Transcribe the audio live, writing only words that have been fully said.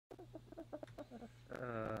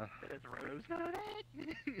was not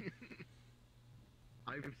it.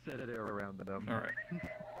 I've said it around them. All right. I've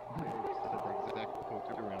said the exact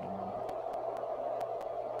quote around them.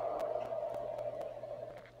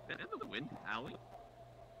 Been in the wind, Allie?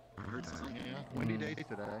 I heard something. Yeah, windy day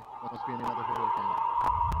today. Must be another hurricane.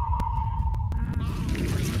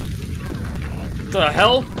 The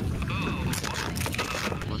hell?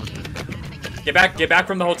 Get back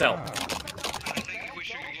from the hotel. I think we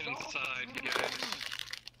should get inside, guys.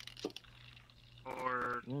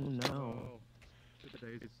 Or... Oh no.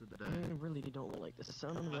 Today's the day. I really don't like the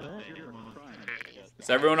sound of that. Is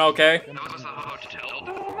everyone okay? That was a hotel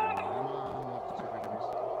door?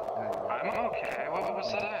 I'm okay. What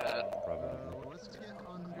was that? Let's get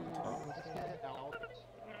out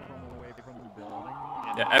from away from the building.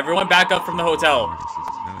 Yeah, everyone back up from the hotel.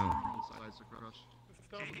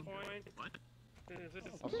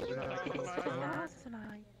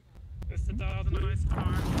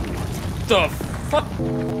 The fuck?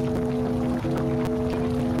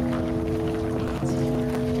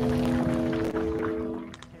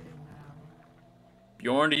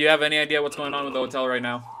 Bjorn, do you have any idea what's going on with the hotel right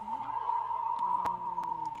now?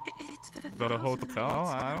 The hotel?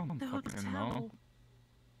 I don't fucking know.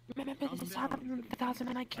 Remember this happened in 2000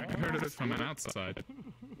 I I heard of this from an outside.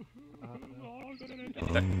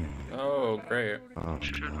 Oh, great.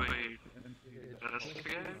 Should we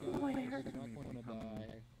investigate? Oh, I heard it.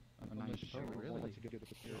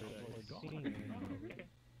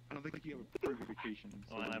 I don't think you have a purification.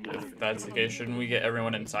 If that's the case, shouldn't we get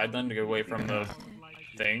everyone inside then to get away from the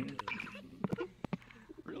thing?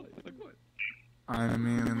 Really? Like what? I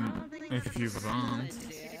mean, if you want.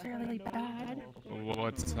 It's really bad.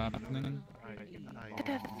 What's happening?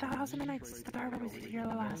 The Thousand Night Star was here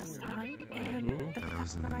last night, and the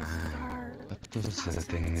Thousand Night Star... That was the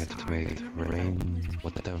thing that made rain,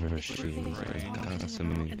 whatever she got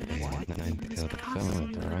some nine-tailed fellow,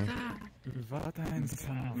 right?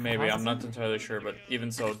 Maybe, I'm not entirely sure, but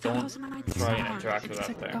even so, don't try and interact with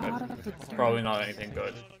that thing. It's probably not anything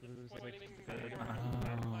good.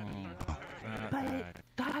 But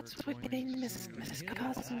that's what Mrs.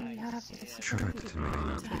 Cousin have to say. Sure, to me,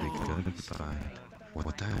 pretty good, but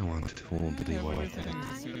what I want to be worth it.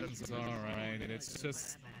 It's alright, it's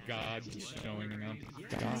just God showing up.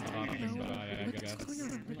 God's stopping by, I guess.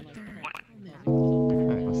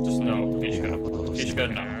 Just no, Kishka. Kishka,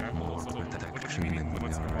 no.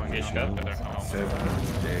 Kishka? 7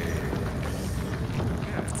 days.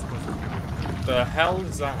 The hell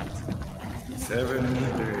is that? 7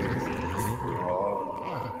 days.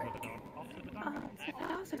 It's a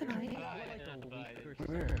Thousand Night.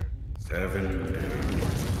 Where? 7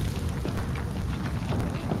 days.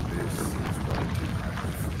 This is what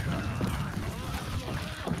I've forgotten.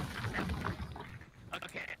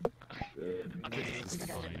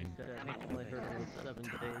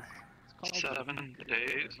 Seven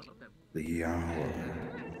days. The hour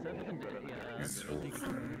is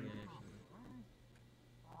over.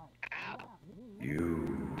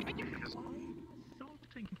 You,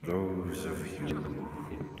 those of you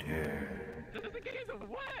who dare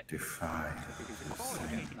defy the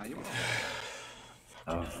scent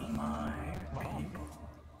of my people,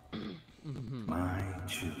 my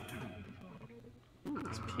children,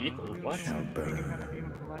 These people? What? shall burn.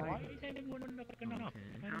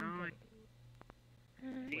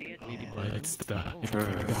 It's the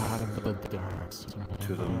God of the Derp.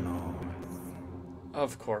 To the north.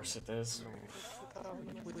 Of course it is.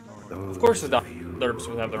 Those Of course the of you Derps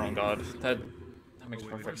would have their own god. That makes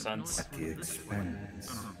perfect sense. at the expense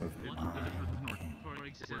of my king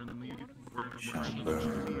shall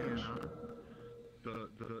burn. The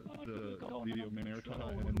video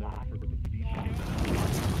maritime and there for the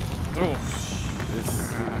Oh, This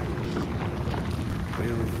city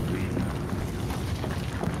will win.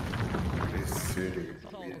 This city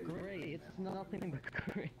Oh, great. It's nothing but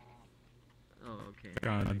great. Oh, okay.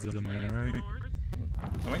 God's am I right?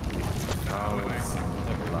 wait. thousands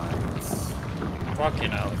of lights,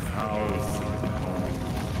 Fucking hell.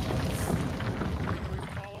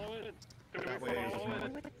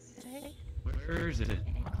 Where is it?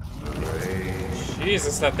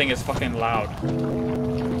 Jesus, that thing is fucking loud.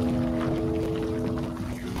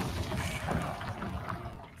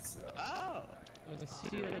 I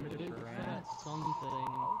see a big fat something.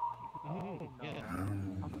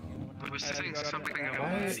 I was saying something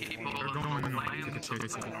about people on the land.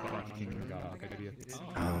 Fucking God, idiots.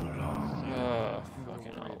 Fucking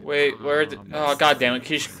hell. Wait, where did... Oh, god damn it,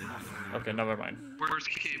 Kishka. Okay, never mind. Where's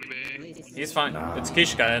Kibe? He's fine. It's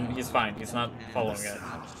Kishka, and he's fine. He's not following it.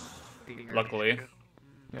 Luckily.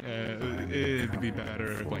 It'd be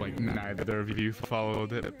better if, like, neither of you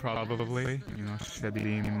followed it, probably. You know,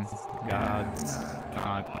 Shadim, gods,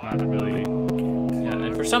 not really. Yeah,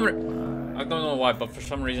 and for some I don't know why, but for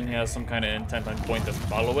some reason he has some kind of intent on going to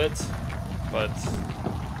follow it. But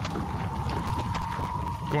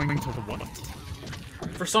Going to the what?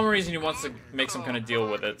 for some reason he wants to make some kind of deal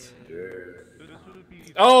with it.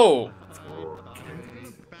 Oh!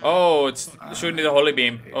 Oh, it's shooting the holy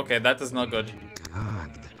beam. Okay, that is not good.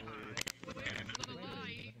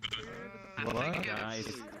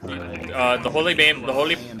 The holy beam, the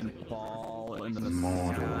holy...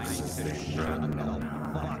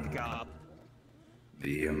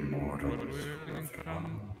 The immortals have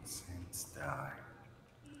long since died.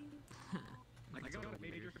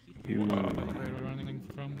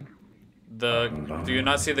 Do you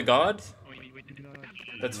not see the god?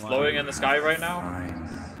 That's floating in the sky right now?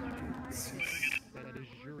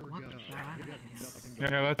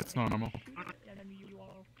 Yeah, that's normal.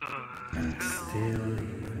 And still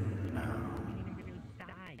even now,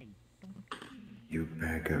 you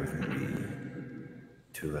beg of me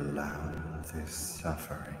to allow this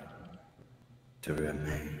suffering to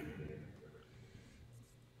remain.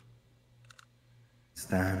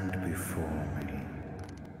 Stand before me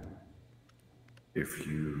if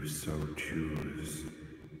you so choose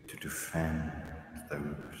to defend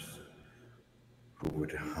those who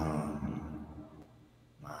would harm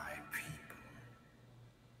my people.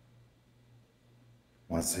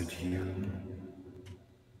 Was it you,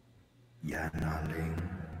 Yanaling?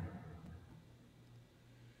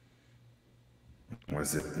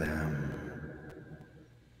 Was it them,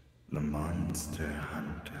 the monster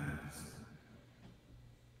hunters?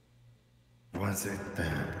 Was it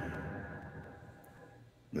them,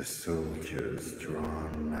 the soldiers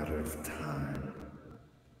drawn out of time?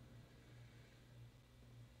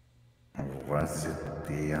 Or was it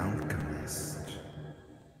the alchemist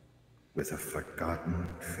with a forgotten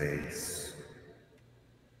face?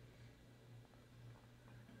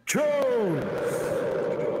 Choose!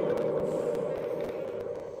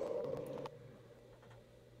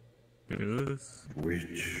 Yes.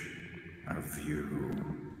 Which of you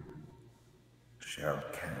shall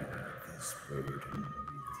carry this burden with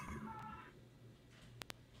you?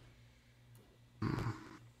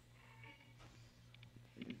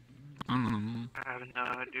 I have no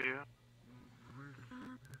idea.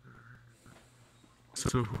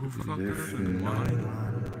 So who fucking If no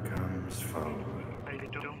one comes forward, I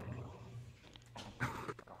don't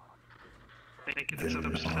think it's then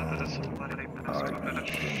upset that it's somebody that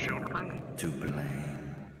is children. to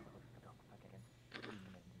blame.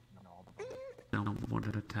 Someone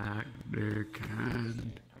attack their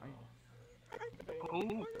kind.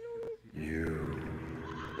 Oh, You.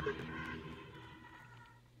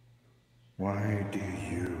 Why do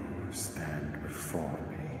you stand before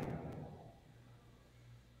me?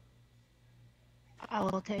 I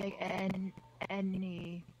will take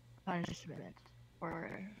any punishment for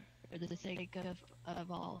the sake of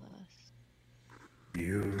all of us.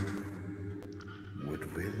 You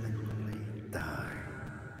would willingly die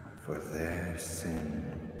for their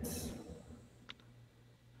sins.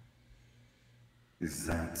 Is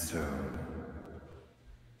that so?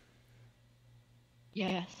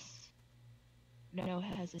 Yes. No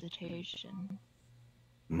hesitation.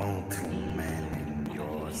 Mortal men in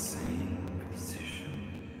your same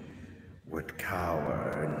position would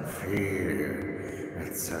cower in fear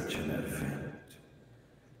at such an event.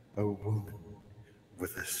 A woman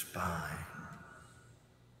with a spine.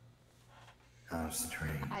 How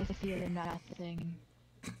strange. I fear nothing.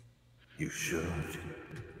 You should.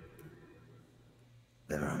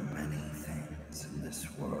 There are many things in this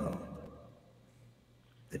world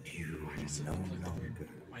that you no longer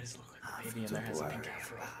Why does it look like have the baby in to there has a worry pink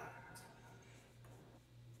afro? about.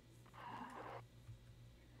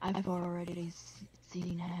 I've already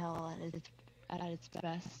seen hell at its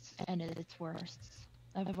best and at its worst.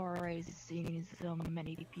 I've already seen so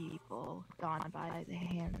many people gone by the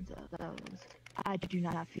hands of those. I do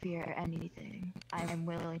not fear anything. I am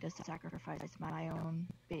willing to sacrifice my own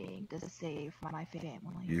being to save my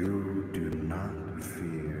family. You do not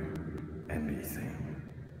fear anything.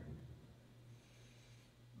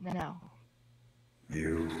 No.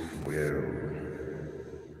 You will.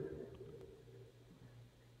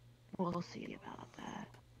 We'll see about that.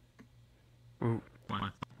 Oh,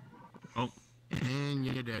 What? Oh. and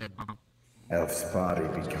you're dead. Elf's body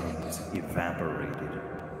becomes evaporated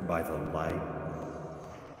by the light,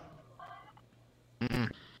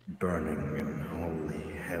 burning in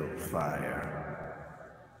holy hellfire.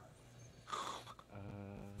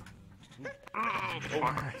 oh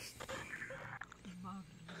fuck.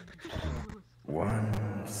 One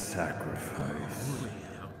sacrifice.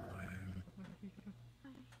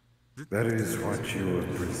 That is what you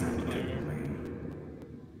have presented me.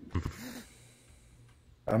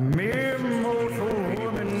 A mere mortal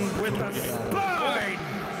woman with a spine!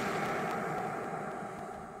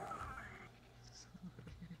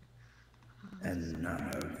 And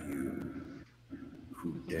none of you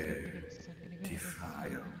who dare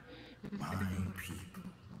defile my people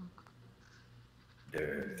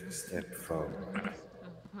dare to step forward.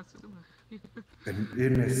 An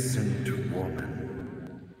innocent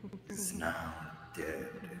woman is now dead,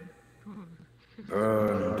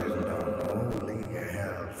 burned in the holy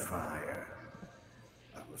hellfire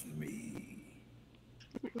of me.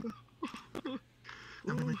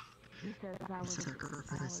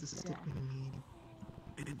 Sacrifices didn't mean.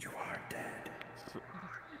 And you are dead.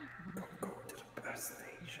 Go to the bus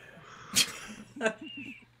station.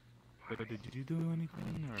 But did you do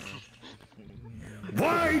anything, or?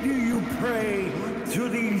 Why do you pray to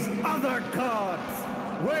these other gods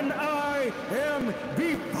when I am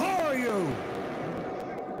before you?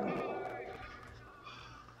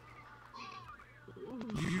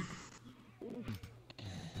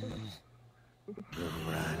 The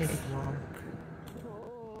Ragnarok.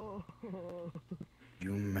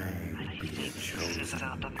 You may be chosen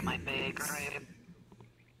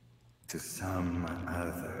to some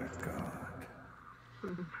other god.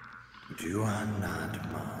 But you are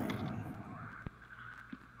not mine.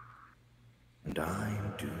 And I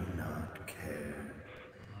do not care.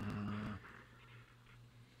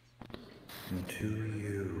 And to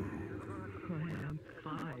you,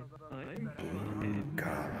 blue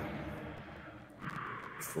goblin,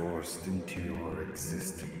 forced into your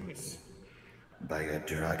existence by a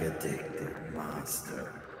drug-addicted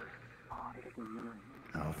monster.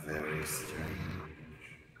 How very strange.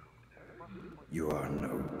 You are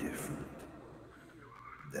no different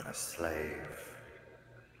than a slave.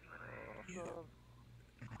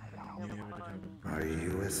 Are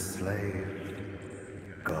you a slave,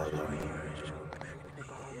 Gollum?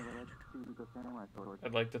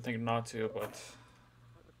 I'd like to think not to, but...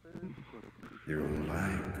 You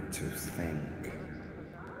like to think.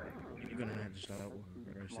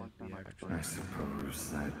 I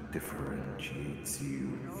suppose that differentiates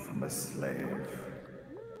you from a slave.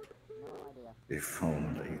 If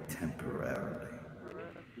only temporarily.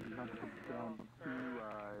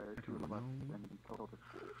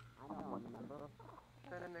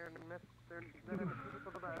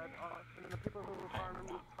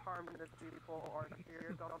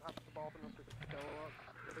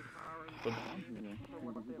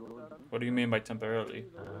 What do you mean by temporarily?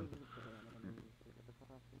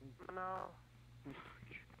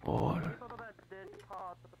 Or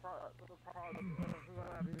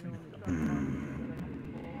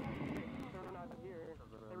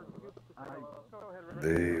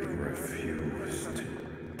they refused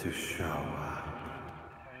to show up.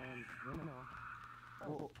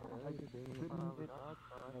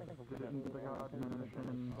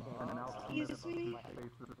 Excuse me?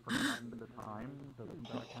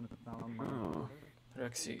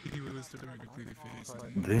 Rexy.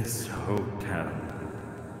 This hotel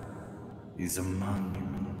is a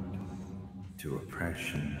monument to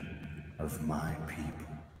oppression of my people.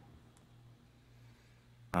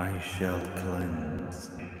 I shall cleanse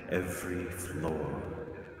every floor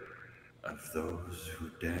of those who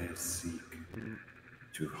dare seek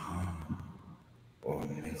to harm or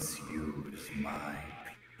misuse my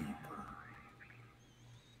people.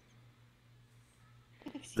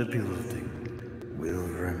 The building will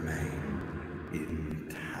remain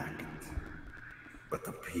intact, but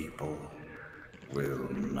the people will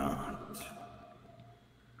not.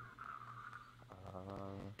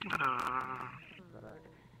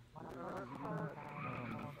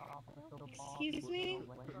 Excuse me?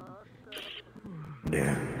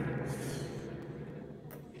 Yeah.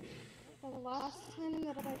 The last time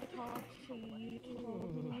that I talked to you, you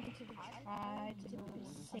told me to try to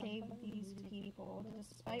save these people,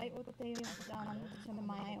 despite what they've done to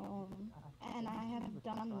my own. And I have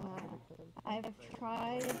done that. I've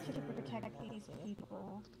tried to protect these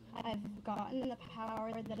people. I've gotten the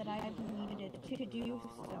power that I've needed to do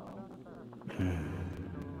so.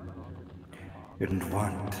 And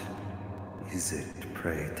what is it,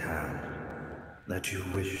 pray tell, that you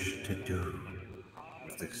wish to do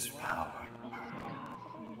with this power?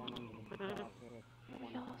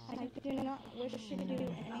 I do not wish to do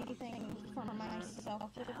anything for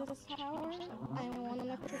myself with this power. I want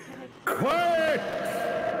to protect Quiet!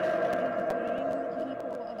 the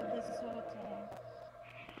people of this hotel.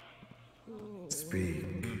 Speak.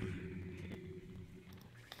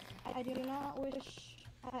 I do not wish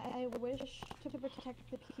I wish to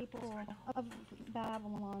protect the people of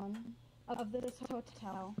Babylon, of this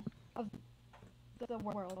hotel, of the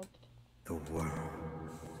world. The world.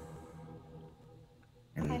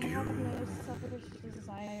 I And have no you, selfish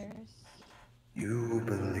desires. you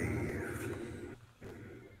believe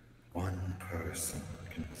one person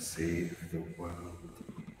can save the world.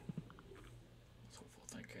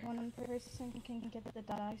 One person can get the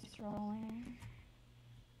dice rolling.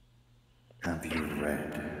 Have you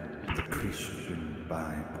read the Christian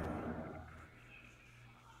Bible?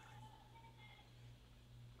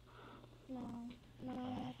 No, I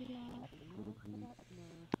have not.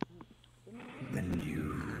 Then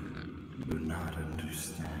you do not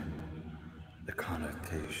understand the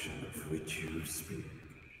connotation of which you speak.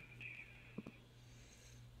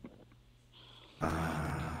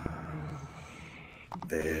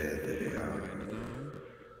 There they are.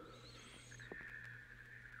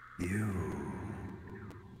 You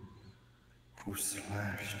who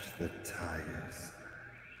slashed the tires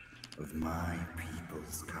of my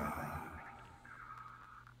people's car.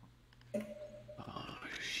 Oh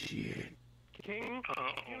shit. King?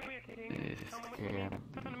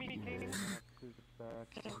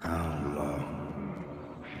 How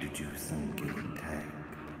long did you think it would take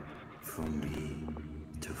for me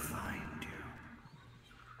to find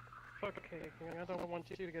you? Okay, King, I don't want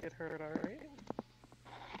you to get hurt, alright?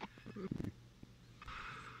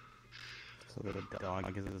 So the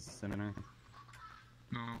dog is a sinner?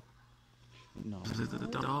 No. No. The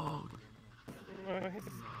dog.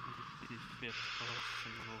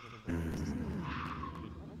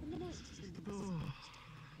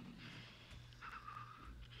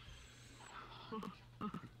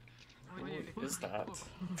 What is that?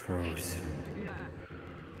 Frozen.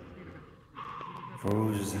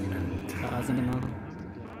 Frozen and time.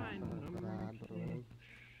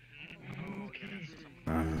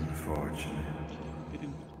 Unfortunate.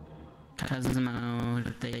 Cosmo,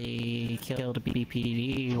 they killed a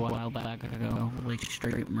BPD a while back ago, like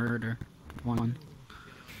straight murder. One.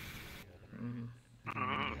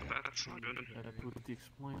 That's not good.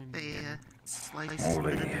 They sliced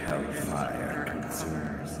Only the hellfire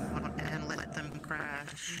consumers them. and let them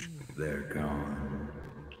crash. They're gone.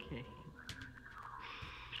 Okay.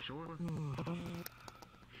 Sure.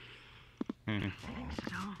 Mm.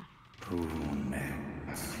 So, Who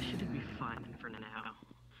next? should be fine for now.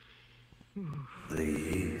 The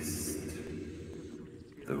East.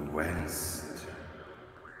 The West.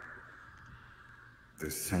 The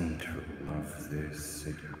center of this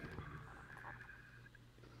city.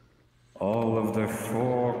 All of the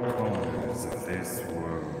four corners of this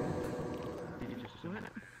world.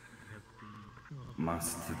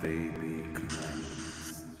 Must they be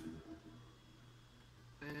cleansed?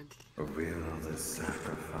 Or will the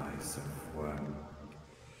sacrifice of one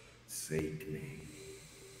save me?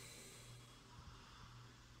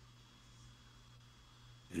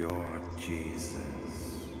 Your Jesus,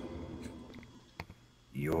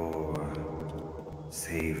 your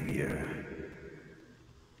Savior,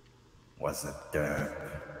 was a derp.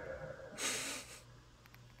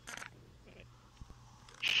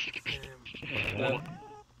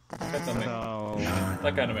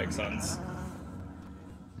 That kind of makes sense.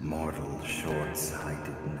 Mortal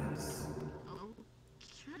short-sightedness.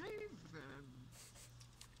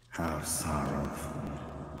 How sorrowful.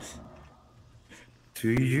 To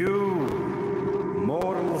you,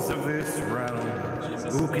 mortals of this realm,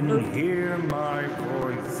 who can hear my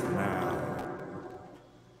voice now,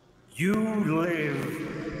 you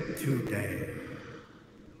live today,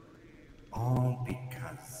 all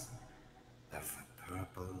because of a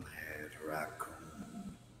purple-haired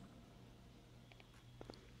raccoon,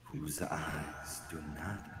 whose eyes do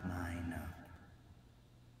not line up.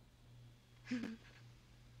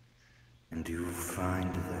 And you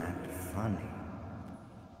find that funny?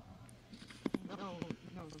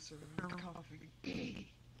 No, sir. Coughing.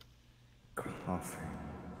 Coughing.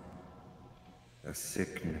 A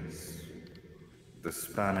sickness. The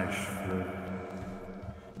Spanish flu.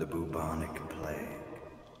 The bubonic plague.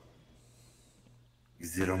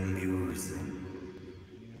 Is it amusing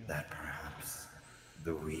that perhaps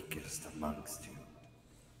the weakest amongst you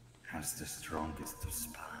has the strongest of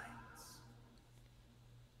spines?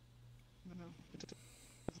 No, it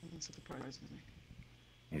doesn't surprise me.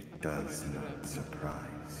 It does not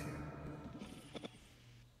surprise you.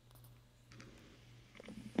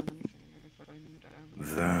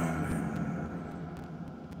 Vermin.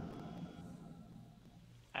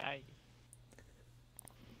 Hey.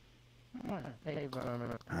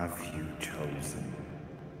 Have you chosen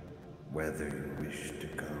whether you wish to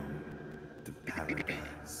go to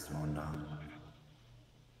paradise or not?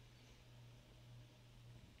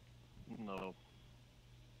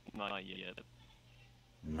 Not yet.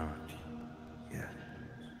 Not yet.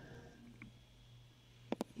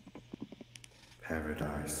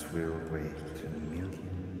 Paradise will wait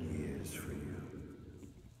 1,000,000 years for you,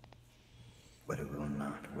 but it will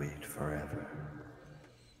not wait forever.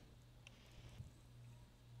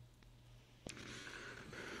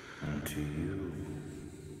 And to you,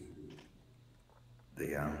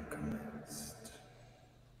 the alchemist,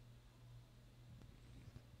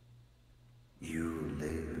 you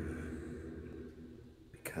live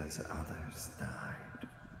because others died.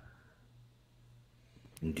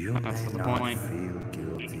 And you That's may the not point. feel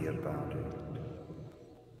guilty about it.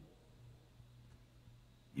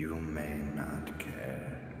 You may not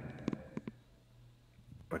care,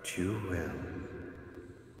 but you will.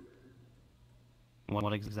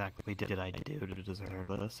 What exactly did I do to deserve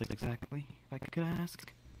this, exactly, if I could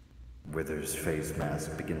ask? Wither's face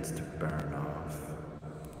mask begins to burn off.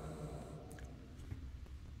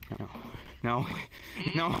 No,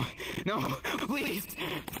 please!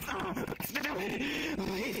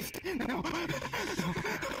 Please, no!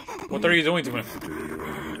 What are you doing to me? Do you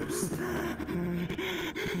understand?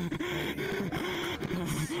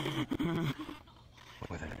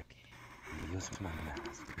 Wither, use my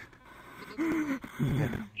mask.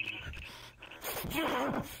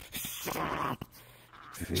 Fear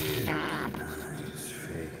denies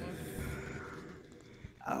faith.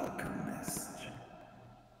 Alchemist.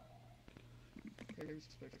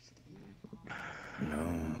 No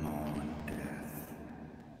more death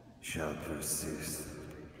shall persist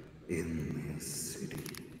in this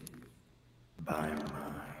city by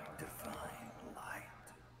my divine light.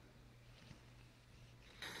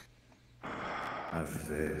 Of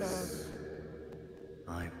this,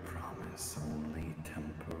 I promise only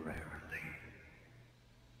temporarily.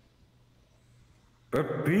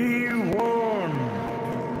 But be warned!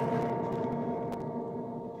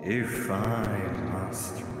 If I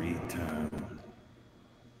must return,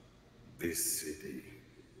 this city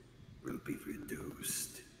will be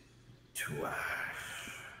reduced to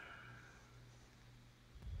ash.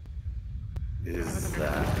 Is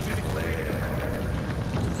that clear?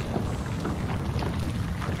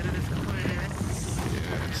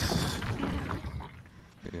 Yes.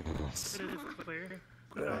 It is clear.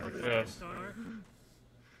 Yes.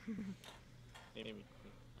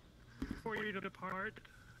 Before you depart,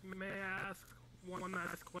 may I ask one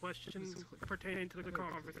last question pertaining to the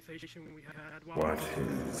conversation we had while What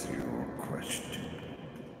is your question?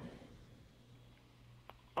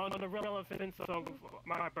 on the relevance of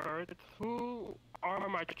my birth? Who are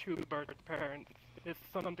my true birth parents? Is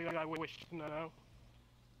something I wish to know.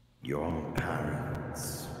 Your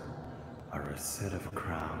parents are a set of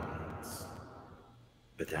crowns,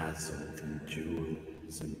 bedazzled in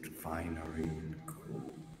jewels and finery and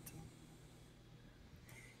gold.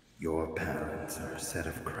 Your parents are a set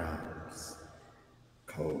of crowns,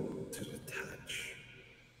 cold to the touch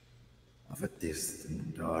of a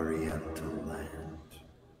distant oriental land.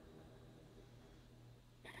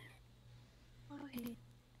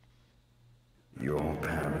 Your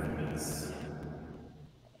parents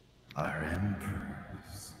are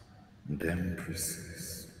emperors and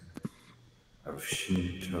empresses of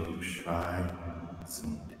Shinto shrines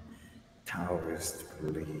and Taoist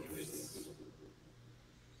beliefs.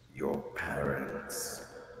 Your parents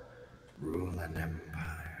rule an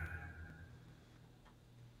empire.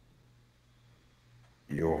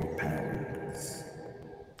 Your parents,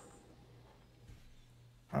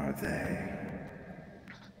 are they?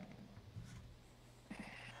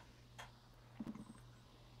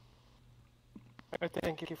 I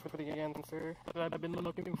thank you for the answer that I've been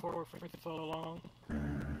looking forward for so long.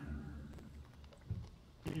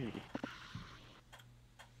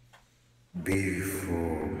 Be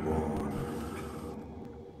forewarned.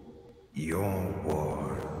 Your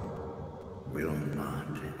war will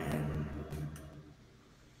not end.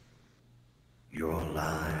 Your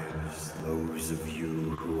lives, those of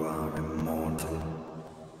you who are immortal,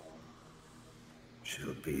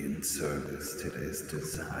 shall be in service to this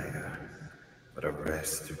desire for the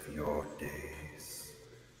rest of your days.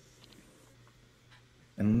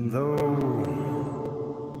 And though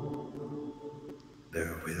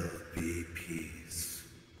there will be peace,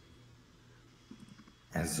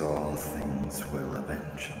 as all things will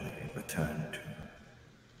eventually return to,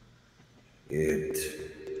 it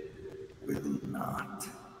will not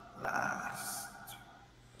last.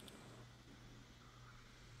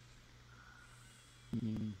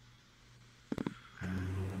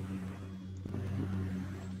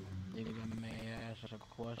 If I may ask a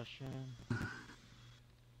question?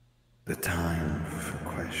 The time for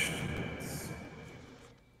questions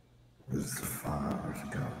was far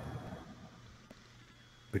ago.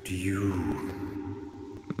 But you,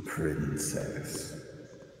 princess,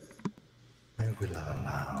 I will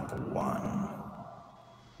allow one.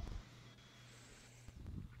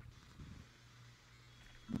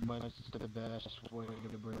 What's the best way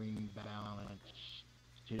to bring balance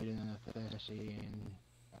to the necessity and,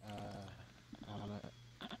 Elohim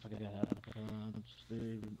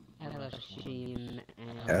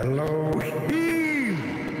and... Elohim!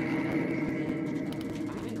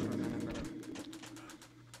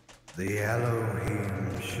 The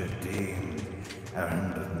Elohim Shadim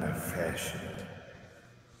and Nefesh.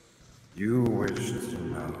 You wish to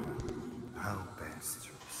know how best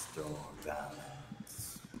to restore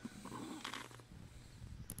balance.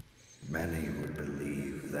 Many would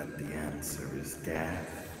believe that the answer is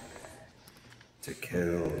death. To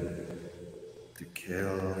kill and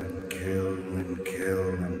kill and kill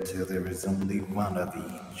until there is only one of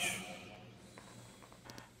each.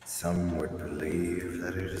 Some would believe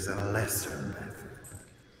that it is a lesser method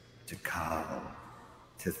to carve,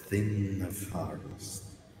 to thin the forest,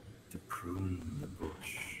 to prune the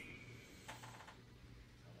bush.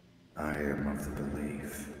 I am of the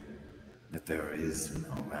belief that there is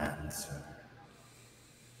no answer.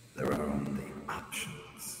 There are only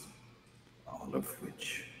options, all of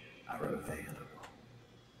which are available.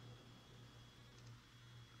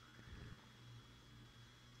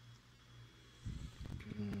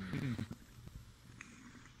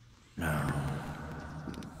 Now,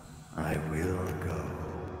 I will go.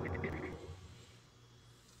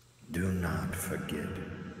 Do not forget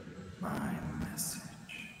my message.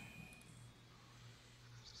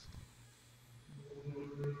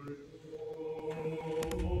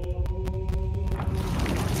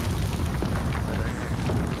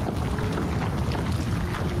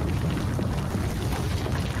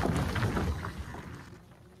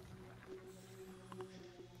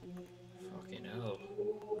 Fucking hell.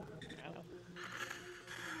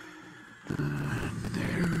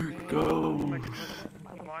 There it goes.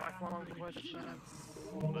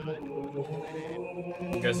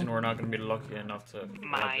 I'm guessing we're not going to be lucky enough to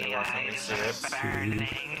like the last time we see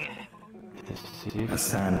it. A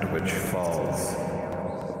sandwich falls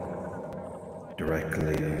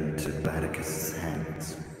directly into Batticus's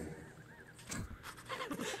hands.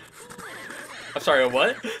 I'm sorry, a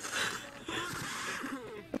what?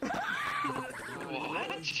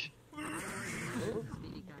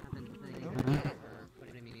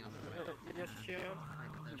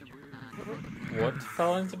 What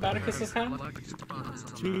fell into Batticus's hand?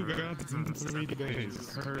 2 gods in 3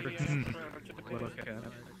 days.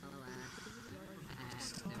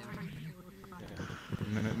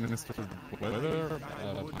 Minister Weather?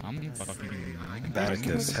 I'm fucking...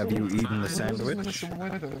 Batticus, have you eaten the sandwich?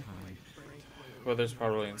 Weather's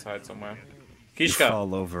probably inside somewhere. You Kishka!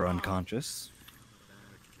 fall over unconscious.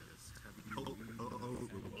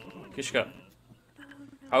 Kishka.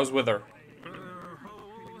 How's Wither?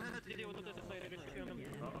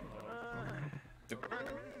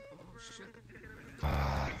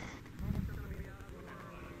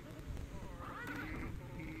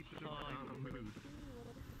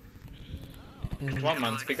 Come on,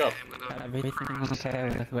 man, speak up. Everything okay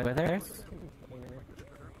with Withers?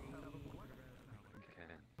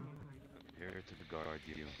 I'm here to guard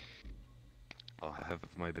you. I'll have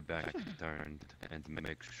my back turned and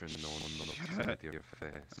make sure no one looks at your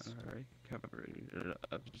face. Alright, cover it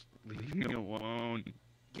up. Just leave me alone.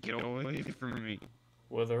 Get away from me.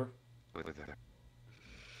 Wither. Wither.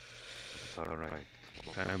 It's alright.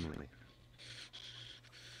 Family.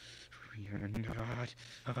 We're not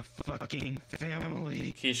a fucking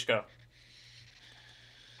family. Kishka.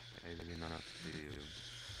 Maybe not to you.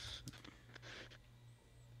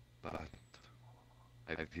 But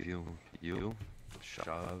I view you,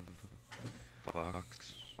 Shav,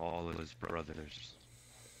 Fox, all as brothers.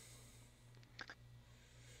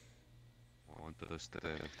 I want us to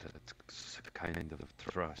have that kind of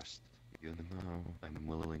trust. You know, I'm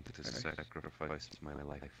willing to sacrifice my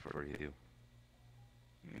life for you.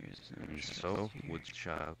 And so would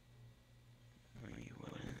Shav. You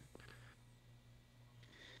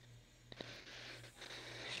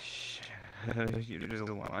wouldn't. You're just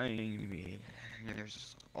lying to me. You're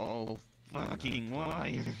just all fucking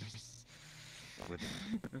liars. I was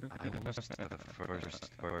the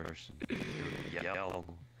first person to yell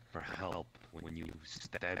for help when you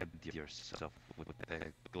stabbed yourself with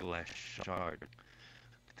that glass shard.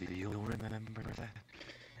 Do you remember that?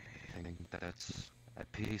 I think that's a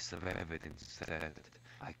piece of evidence that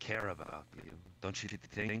I care about you. Don't you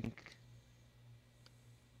think?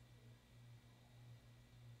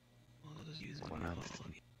 When I'm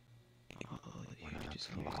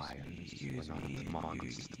Those lions were not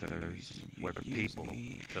monsters. We're people,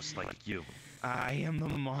 just like you. I am the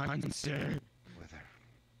monster. Wither.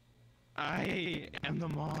 I am the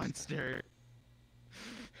monster.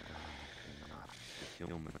 You're not a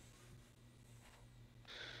human.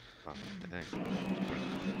 Thank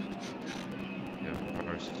you're a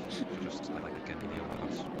person, just like any of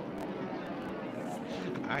us.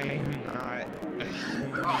 I am not.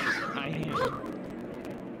 I am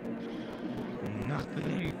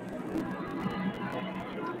nothing.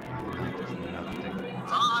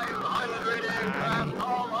 500 aircraft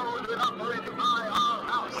all owned and operated by our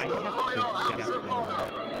house. Loyal house of Lord.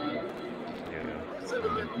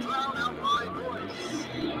 Cinnamon, drown out my voice.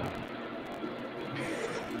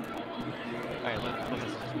 Alright,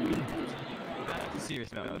 let's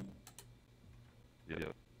serious mode.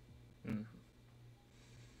 Yeah.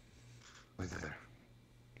 Wither,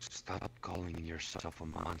 stop calling yourself a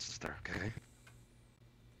monster, okay?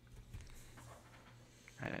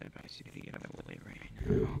 I advise you to get out of the way right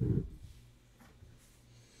now.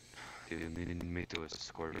 Do you need me to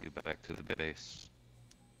escort you back to the base?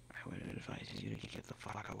 I would advise you to get the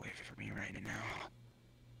fuck away from me right now.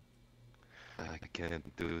 I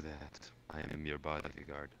can't do that. I am your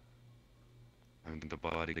bodyguard. I'm the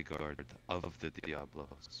bodyguard of the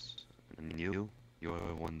Diablos. And you're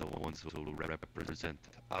the ones who will represent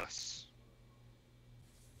us.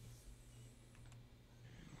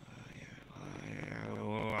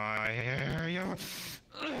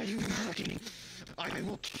 I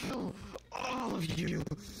will kill all of you.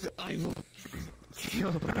 I will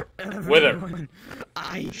kill everyone. Wither.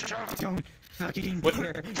 I don't fucking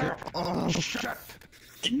care. Oh, shut.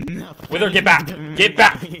 Wither, get back! Get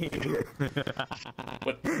back!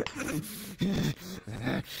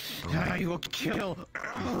 I will kill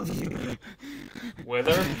all of you.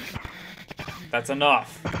 Wither? That's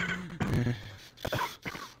enough.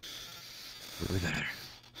 Wither.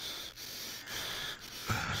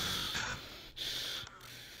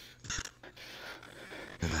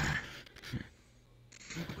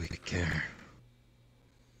 We care.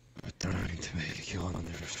 We're trying to make you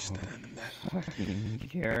understand that. Fucking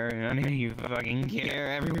care. None of you fucking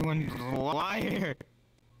care. Everyone's a liar.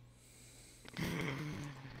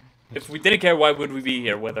 If we didn't care, why would we be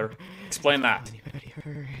here, Wither? Explain that. Anybody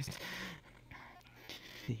hurt?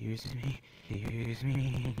 Use me. Use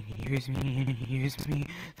me. Use me. Use me.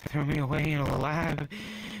 Throw me away in a lab.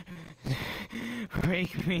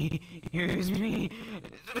 Break me. Use me.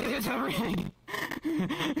 It's everything. You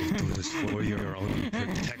do this for your own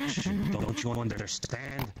protection. Don't you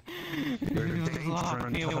understand? You're a danger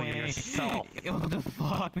unto yourself. You'll just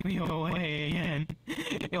lock me away again.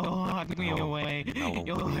 You'll lock me away.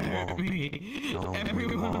 You'll hurt me.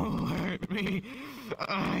 Everyone will hurt me.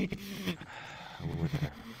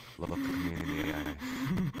 Look me in the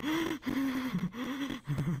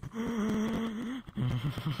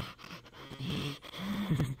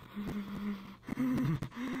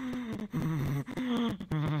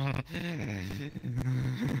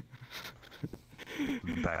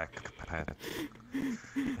Back, Pat.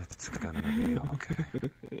 It's gonna be okay.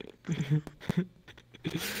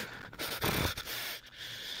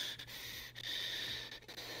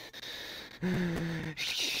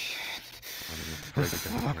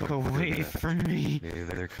 Fuck away from me.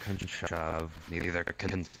 Neither can Shav, neither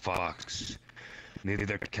can Fox,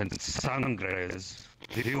 neither can Sangres.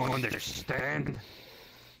 Do you understand?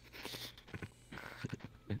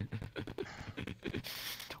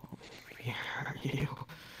 Don't make me hurt you.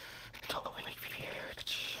 Don't make me hurt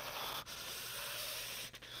you.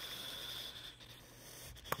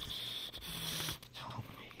 Don't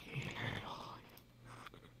make me hurt you.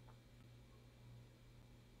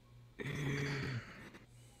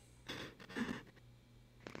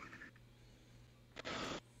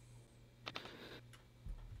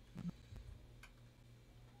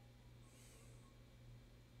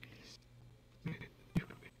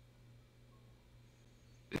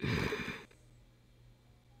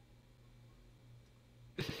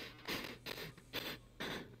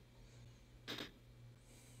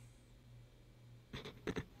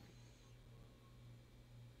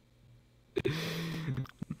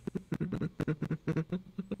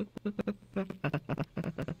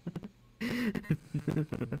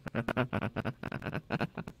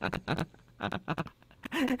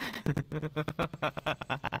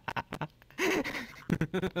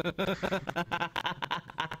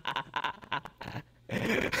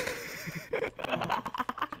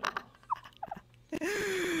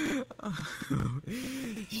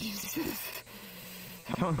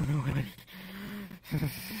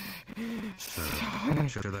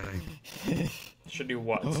 Should do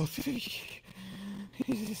what?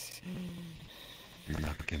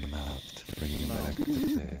 Knock him out. Bring him back to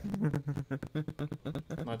there.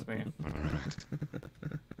 Let me.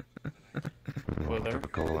 Wither?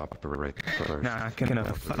 Cooperate first. Not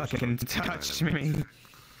gonna fucking touch me.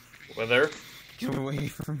 Wither? Get away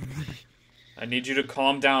from me. I need you to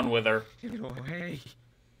calm down, Wither. Get away.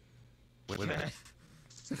 Wither. Get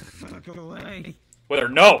the fuck away. Wither,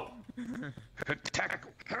 no! Attack!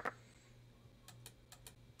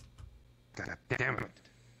 God damn it.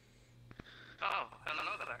 Oh,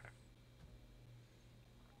 hello there.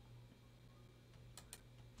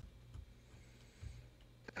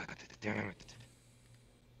 God damn it.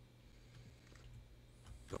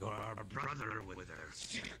 You're our brother, Wither.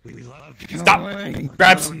 We love you. Stop!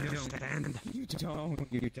 Grabs! You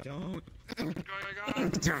don't.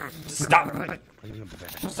 Stop!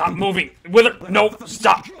 Stop moving! Wither, no!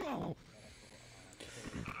 Stop!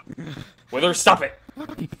 Wither, stop it!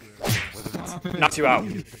 Knocks you out.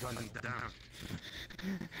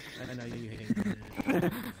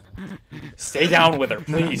 Stay down, Wither,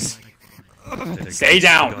 please. Stay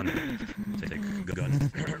down.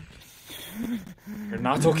 You're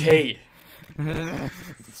not okay.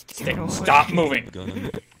 Stop moving.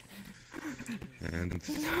 And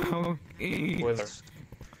Wither.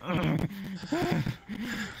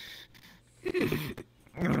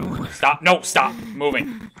 Stop. No, stop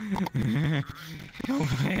moving.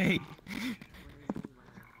 Okay.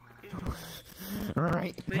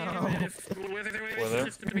 Right now. Wither?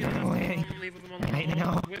 I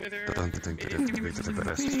know. don't think it's the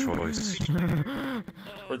best choice.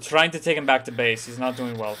 We're trying to take him back to base. He's not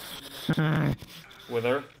doing well.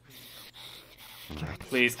 Wither?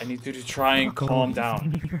 Please, I need you to try and calm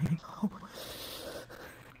down.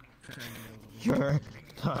 You're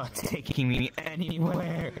not taking me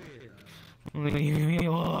anywhere. Leave me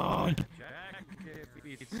alone.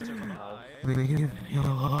 Leave me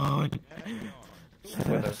alone.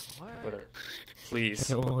 Wither, Wither, please.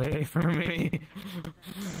 Get away from me.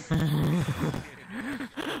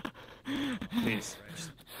 Please.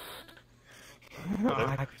 You're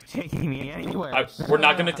not taking me anywhere. We're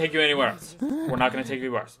not gonna take you anywhere else. We're not gonna take you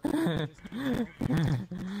anywhere else.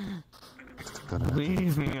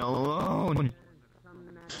 Leave me alone.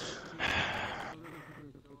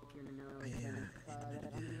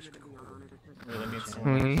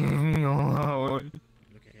 Leave me alone.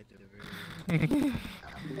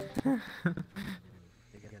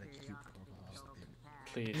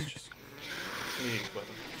 Please, just... Please,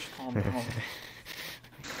 Wither. Just calm down.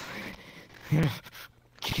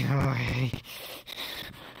 Get away.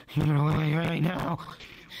 Get away right now.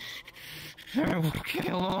 I will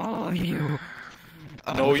kill all of you.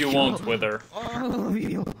 No, you won't, Wither. All of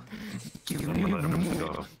you. Get away from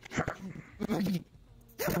me.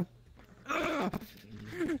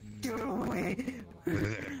 Get away.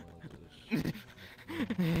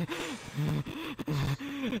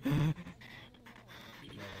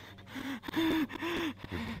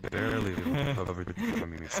 Barely recovered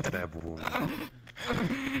from your stab wound.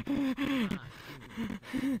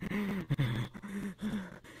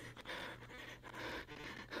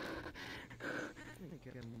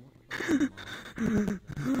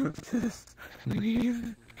 Just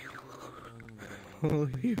leave. Oh,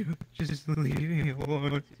 you just leave me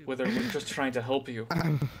alone. Wither, we're just trying to help you.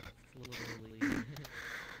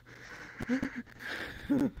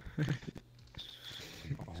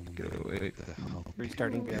 Get away the hell.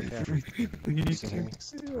 Restarting the attack. Please, I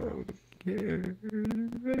don't care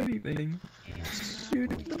anything.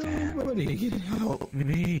 Nobody can help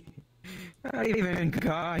me. Not even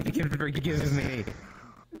God can forgive me.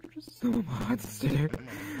 I'm just a monster.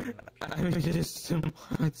 I'm just a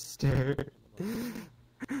monster.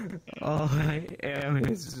 All I am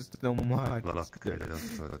is just a monster. Look, I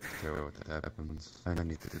don't care what happens. I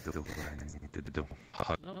need to do what I need to do.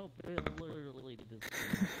 Hug.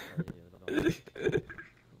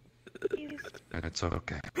 It's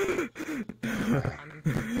okay.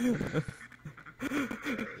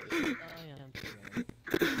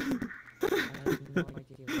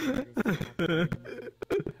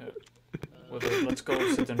 Wither, let's go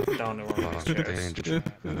sit down in one of these chairs. Danger.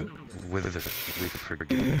 Wither, we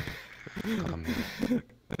forgive. Come here.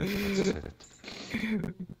 That's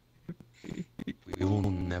it. We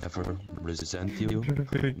will never resent you,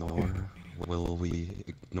 nor will we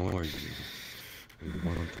ignore you. We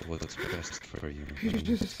want what's best for you, and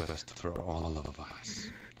what's best for all of us.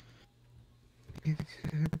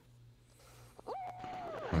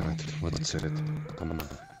 Alright, what's it? Come on.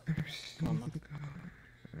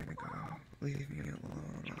 Leave me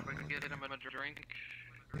alone. Get him a drink.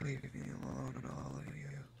 Leave me alone, all of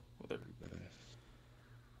you.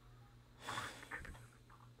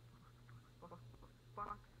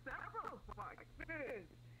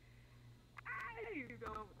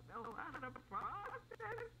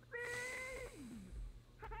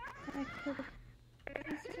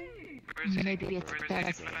 Maybe it's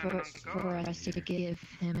best for us to give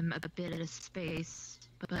him a bit of space,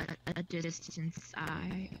 but a distance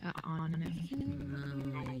eye on him.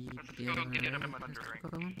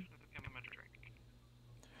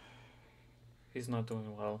 He's not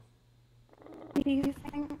doing well. Do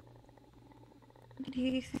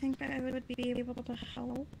you think I would be able to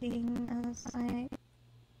help, being as I...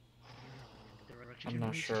 I'm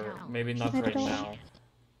not sure. Maybe not right now.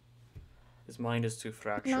 His mind is too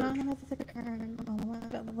fractured. Not at the current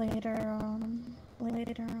moment, but later on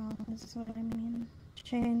is what I mean.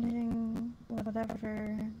 Changing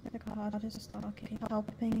whatever the god is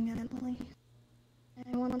helping at least.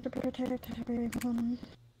 I want to protect everyone.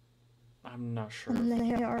 I'm not sure. And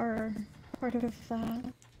they are part of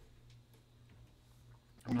that.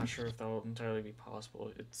 I'm not sure if that will entirely be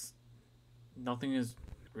possible. Nothing is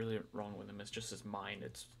really wrong with him. It's just his mind.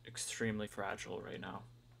 It's extremely fragile right now.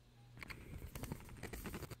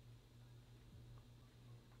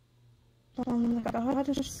 The god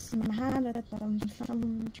is just mad at them for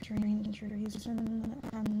some strange reason,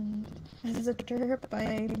 and as a derp,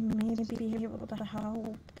 I may be able to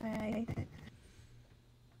help. I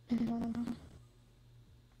don't know.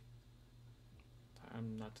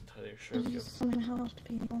 I'm not entirely sure I if you... just want to help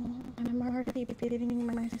people, and I'm already beating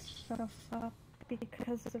myself up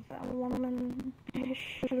because of that woman. I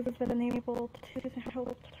should have been able to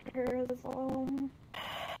help her as well.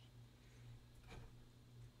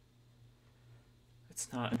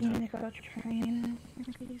 It's not I need to go train.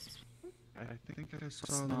 Please. I think I saw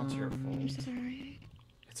It's not your fault. I'm sorry.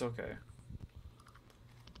 It's okay.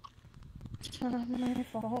 It's not my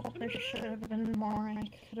fault. There should have been more I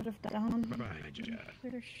could have done. Right, Jack.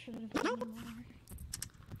 There should have been more.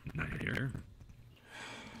 Not here.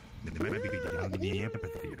 They might be down in the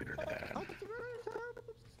amphitheater, Dad.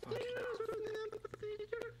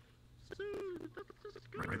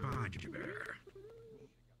 Right behind you, Bear.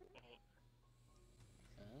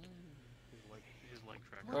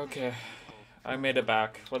 Okay. I made it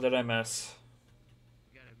back. What did I miss?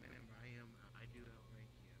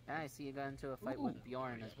 I see you got into a fight with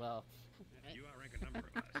Bjorn as well.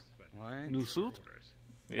 What? New suit?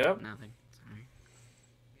 Yep. Nothing.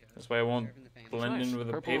 That's why I won't blend in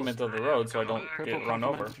with the pavement of the road so I don't get run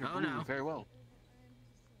over. Oh no. Very well.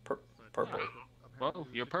 Purple. Well,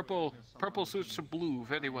 your purple suits are blue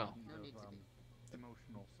very well.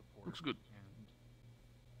 Looks good.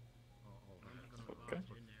 Okay.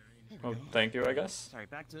 Well, thank you, I guess. Sorry,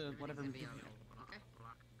 back to whatever.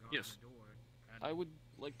 Yes. I would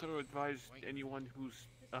like to advise anyone who's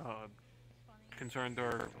concerned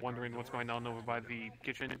or wondering what's going on over by the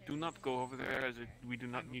kitchen, do not go over there, as we do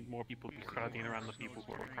not need more people to be crowding around the people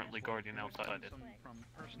who are currently guarding outside it.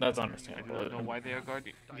 That's I understandable. don't know why they are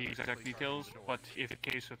guarding the exact details, but if in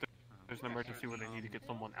case if there's an emergency where they need to get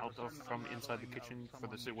someone out of from inside the kitchen for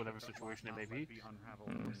the whatever situation it may be,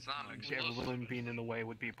 everyone being in the way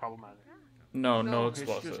would be problematic. No, no It's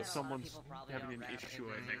explosives. just someone's having an issue,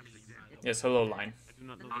 I think. Yes, hello, line. I do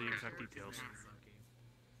not know the exact details.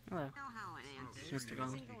 Hello. Mr.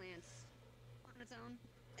 Golem.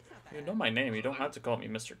 You know my name. You don't have to call me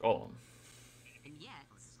Mr. Golem.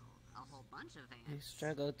 I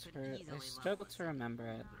struggle to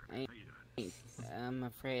remember it. I'm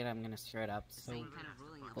afraid I'm gonna screw it up, so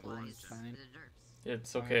Golem's fine.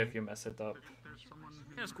 It's okay if you mess it up.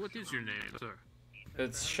 Ask, what is your name, sir?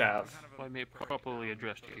 It's Shav. Well, I may properly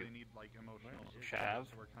address you. Shav?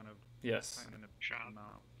 Yes.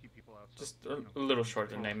 Just a little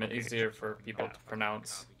shorter name, it's easier for people to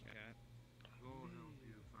pronounce.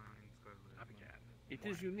 It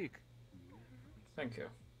is unique. Thank you.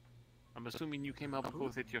 I'm assuming you came up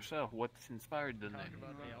with it yourself. What inspired the name?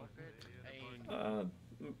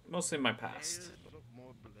 Mostly my past.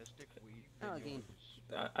 Oh, again.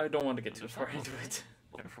 I don't want to get too far into it.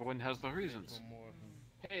 Everyone has their reasons.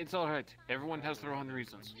 Hey, it's alright. Everyone has their own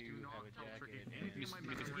reasons.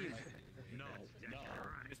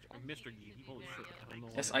 Mr. Geek, holy shit. I don't know.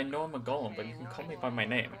 Yes, I know I'm a golem, but you can call me by my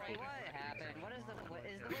name. What happened? What is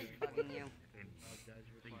the bugging you?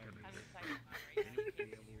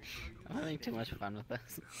 I'm having too much fun with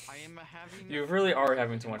this. You really are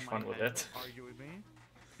having too much fun with it. Argue with me?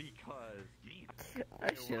 Because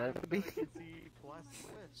I should be.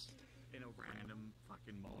 in a random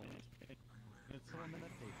fucking moment. It's someone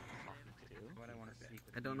that they talking to. What I want to see.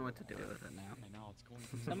 I don't know what to do with it now. I know it's going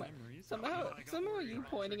through my memories. Somehow you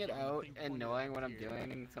pointing it out and knowing what I'm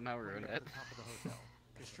doing somehow ruined it.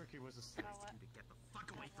 was asleep. Get the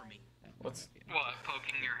fuck away from me. What's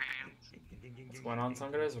Poking your hands? going on,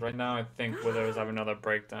 Sangres? Right now, I think Withers have another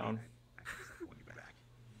breakdown.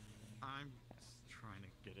 I'm just trying to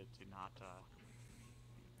get it to not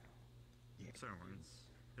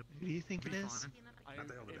Who do you think it is?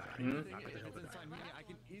 Hmm?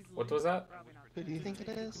 What was that? Who do you think it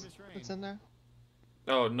is? What's in there?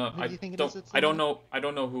 Oh no, Who I do you think it don't. is that's I in don't there? know. I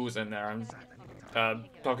don't know who's in there. I'm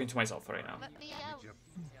talking to myself right now.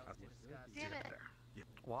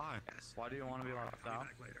 Why? Why do you want to be locked out? I'm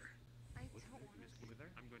going to.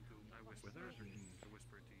 I whisper to you.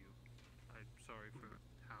 I'm sorry for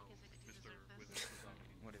how Mr. Withers was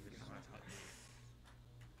acting. What is it?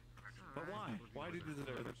 But why? Why did you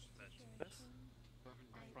deserve this?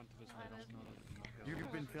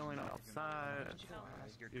 You've been feeling outside.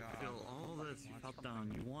 You feel all this. You felt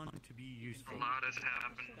down. You want to be useful. A lot has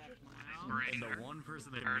happened. And the one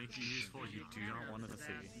person that makes you useful, you do not want to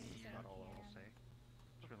see.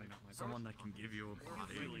 Someone that can give you a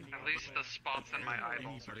body. At least the spots in my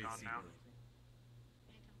eyeballs are gone now.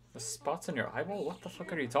 The spots in your eyeball? What the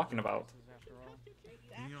fuck are you talking about?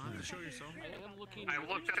 You don't have to show yourself. I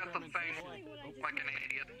looked at the thing like an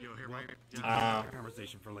idiot. Yo, here, wait.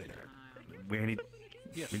 Conversation for later. I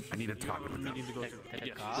need to talk with them.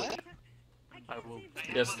 I will. I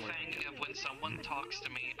have a thing of when someone talks to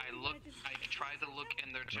me, I try to look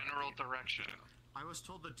in their general direction. I was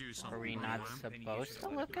told to do something. Are we not supposed to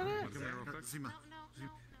look at it?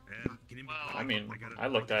 I mean, I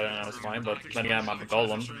looked at it and I was fine, but then again, I'm a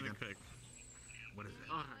golem.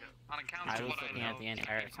 On account I of was what looking I at the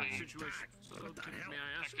entire time.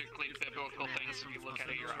 technically biblical things, if you look at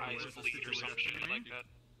it, your eyes bleed or some shit like that.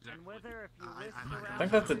 And whether if you I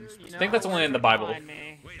think that's only in the Bible. Wait a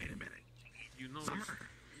minute. You know,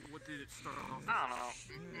 what did it start off? I don't know.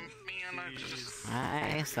 Me and I just...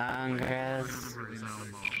 Hi, Sangres. Just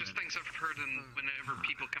things I've heard whenever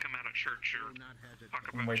people come out of church or talk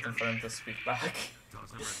I'm about waiting church. for him to speak back.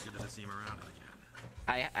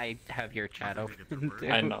 I have your chat open. Too.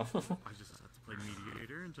 I know. I just have to play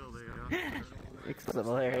mediator until they. It's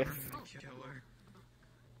hilarious.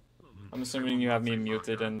 I'm assuming you have me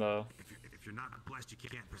muted in the. If you're not blessed, you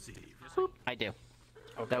can't perceive. I do.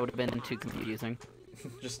 That would have been too confusing.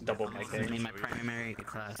 Just double my I mean, my primary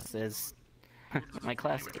class is my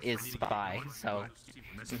class is spy, so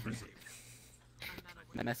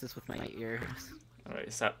that messes with my ears.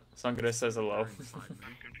 Alright, Sangre says hello.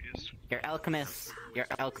 Your alchemist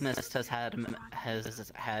has had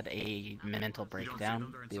a mental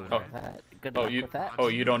breakdown. Be aware of that. Good luck with that. Oh,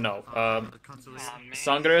 you don't know.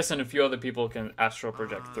 Sangres and a few other people can astral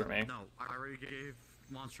project through me.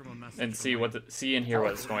 And see and hear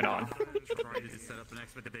what's going on.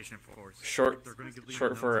 Short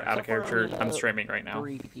for out of character. I'm streaming right now.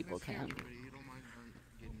 3 people can.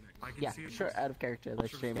 Yeah, short out of character. They're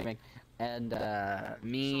streaming. And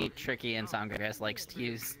me, Tricky, and Sangres likes to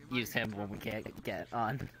use him when we can't get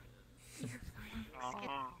on.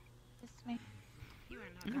 It's me.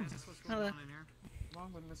 Hello.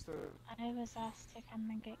 I was asked to come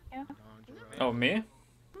and get you. Oh, me?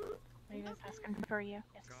 I was asking for you.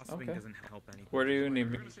 Yes. Okay. Where do you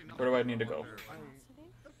need me? Where do I need to go?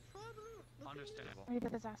 Reba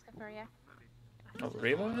was asking for you. Oh,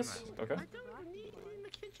 Reba is? Okay.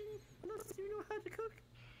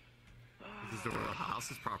 This is the royal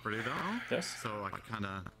house's property, though. Yes. So I kind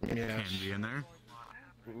of Yes. can be in there.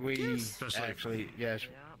 We Especially- actually, yes,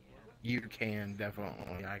 you can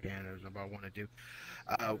definitely. I can, is what I want to do.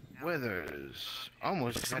 Withers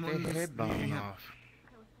almost got their head blown off.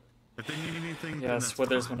 If they need anything, then Yes, that's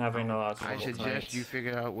Wither's fine. been having a lot of I trouble suggest tonight. you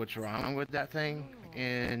figure out what's wrong with that thing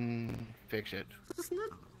and fix it.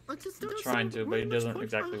 Trying to, but he doesn't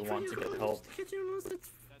exactly want to get help.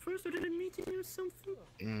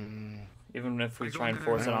 Even if we try and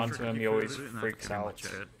force it onto him, he always freaks out.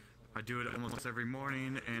 I do it almost every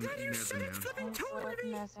morning and near the noon.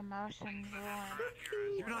 His emotions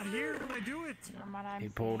ruined. You're not here when I do it. From what I'm He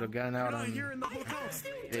pulled a gun out on. Here in the whole house.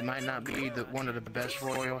 It might not be one of the best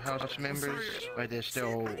royal house members, but they're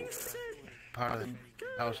still part of the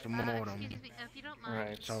house to mortem.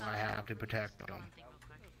 Right. So I have to protect them.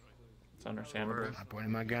 It's understandable. I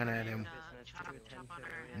pointed my gun at him.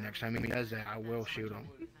 Next time he does that, I will shoot him.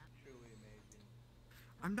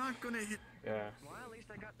 I'm not gonna hit. Yeah.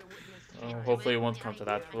 Hopefully it won't come to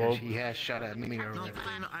that. Well, He has shot at me already.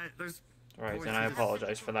 right, and I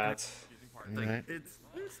apologize for that. Right.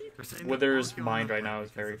 Wither's mind right now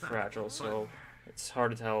is very fragile, so it's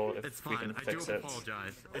hard to tell if It's we fine. can I do fix it.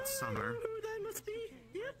 apologize. It's summer.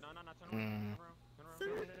 Mm.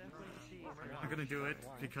 I'm not gonna do it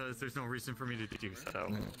because there's no reason for me to do so.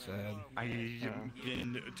 That's sad. I've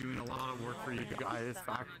been doing a lot of work for you guys.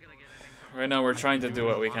 Right now we're trying to do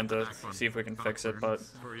what we can to see if we can fix it, but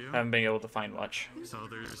haven't been able to find much. So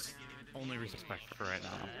there's only respect for right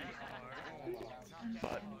now.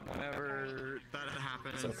 But whenever that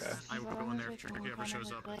happens, It's okay. I will go in there if whoever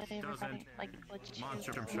shows up. If it doesn't,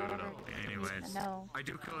 monster from showed up. Anyways, I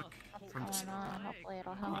do cook from. Hopefully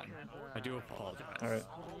it'll help. I do apologize. All right.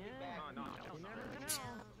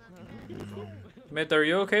 Mate, are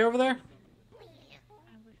you okay over there?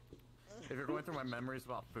 If you're going through my memories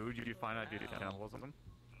about food, you find I do cannibalism.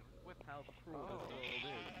 With how cruel this world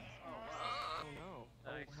is. Oh no.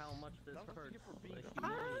 Oh, how much this hurts. What are you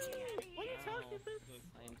talking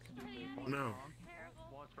about? No.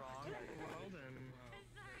 What's wrong? Well then.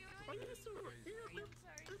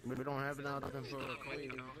 We don't have nothing for the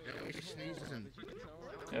queen.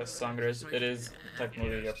 Yes, Sangres, it is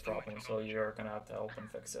technically your problem, so you're gonna have to help and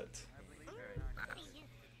fix it.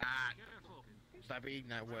 Stop eating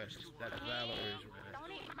that West. That Valor is.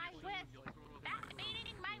 Don't eat my whip! Stop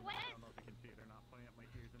eating my whip!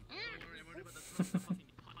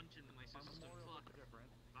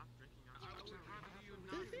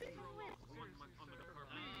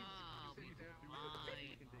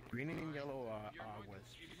 Green and yellow are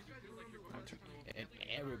West. And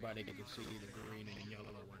everybody can see the green and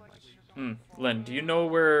yellow ones. Len, do you know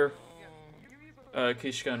where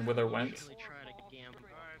Kishka and Wither went?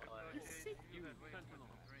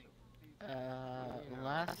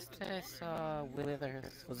 Last I saw Wither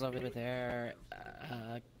was over there.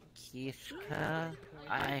 Kishka,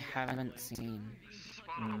 I haven't seen.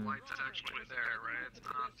 Spawn of light's actually there, right? It's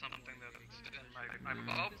not something that's in my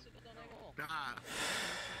bob.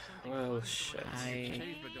 Well, shit.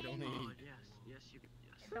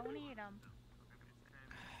 Don't eat them.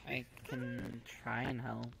 I can try and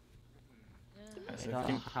help. Yes, I don't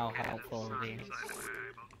know how helpful it will be.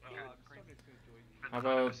 How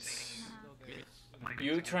about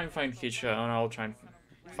you try and find Kishka and I'll try and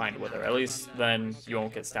find Wither. At least then you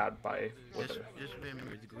won't get stabbed by Wither. Just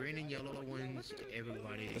remember, the green and yellow ones,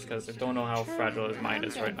 everybody. Just because I don't know how fragile his mind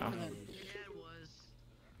is right now.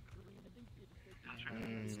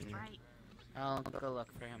 I'll go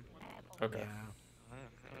look for him. Okay. I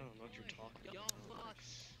don't know what you're talking about.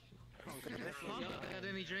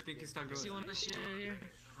 Think it's time to see one of the shit here?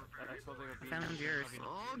 I found yours.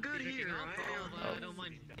 Oh, good here. I don't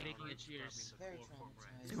mind making a cheers.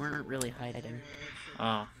 They weren't really hiding.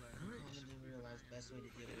 Ah.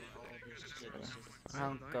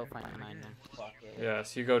 I'll go find mine now.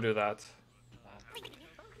 Yes, you go do that.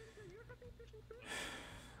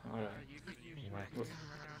 Alright.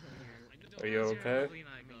 Are you okay?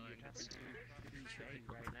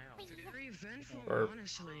 Or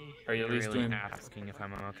are you at least doing asking if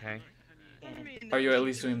I'm okay? Are you at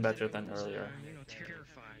least doing better than earlier?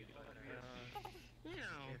 Terrified. You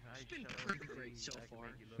know, it's been pretty great so far.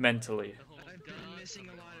 Mentally. I've been missing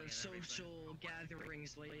a lot of social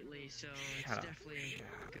gatherings lately, so it's Shut up. definitely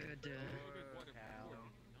good to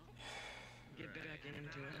get back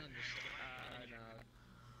into it.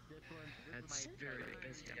 It's very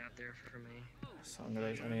busy out there for me.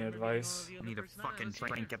 Sangres, any advice? I need a fucking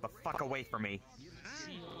drink. Get the fuck away from me.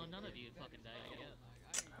 See, none of you fucking died yet.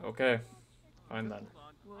 Okay. Fine then.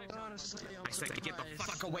 Honestly, I'm I said get the surprised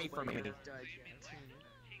fuck away from me.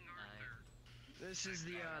 This is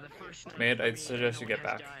the first night Mate, for I'd me suggest you no get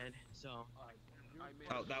one has back. died, so.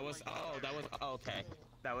 Okay.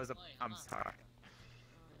 That was a, I'm sorry.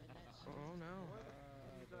 Oh no.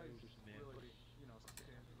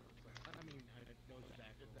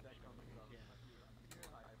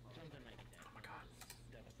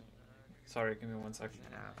 Sorry, give me 1 second.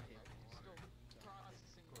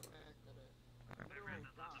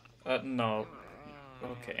 No.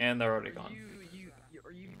 Okay, and they're already gone.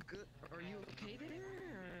 Are you good? Are you okay there?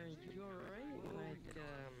 Are you alright? Like,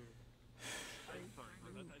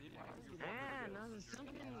 no,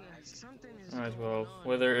 something is Alright, going well, on.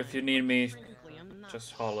 whether if you need me, Frankly, I'm not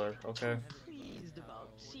just holler, okay? pleased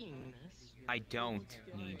about seeing this. I don't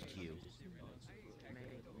need you.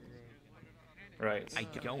 Right. I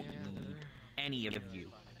don't need any of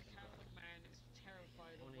you.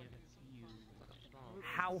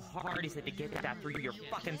 How hard is it to get that through your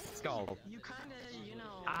fucking skull? You kinda, you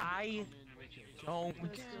know. I don't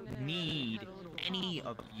need any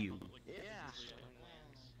of you. Yeah.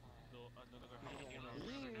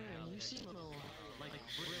 You seem a little, like,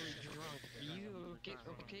 really drunk. Are you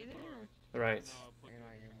okay there? Right.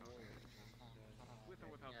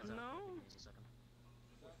 No?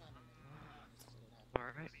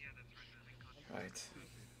 Alright. Right.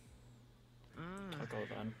 I'll go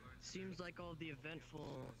then. Seems like all the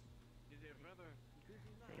eventful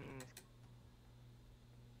things.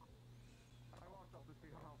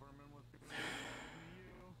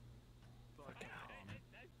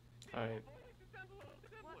 Alright.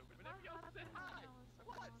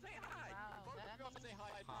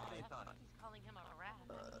 He's calling him a rat.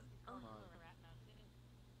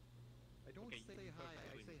 I don't say hi,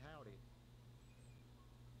 I say howdy.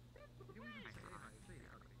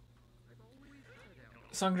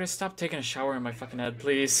 Sangre, stop taking a shower in my fucking head,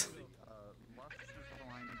 please. Lust is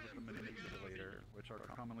aligned with the manipulator, which are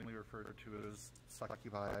commonly referred to as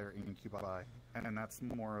succubi or incubi, and that's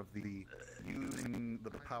more of the using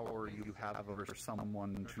the power you have over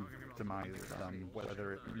someone to victimize them,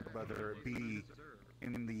 whether it be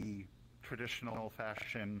in the traditional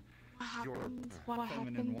fashion, your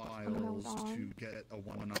feminine wiles to get a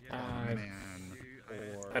one-up on man,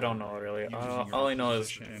 or I don't know really. All I know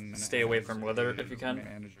is stay away from Wither if you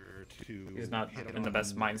can. He's not in the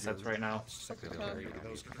best mindsets right now.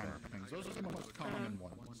 Those kind of things. Those are the most common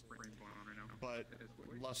ones. But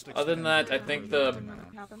lust other than that, I think the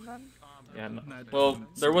yeah. No, well,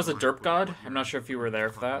 there was a Derp God. I'm not sure if you were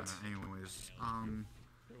there for that. Anyways,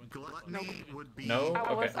 gluttony would be. No.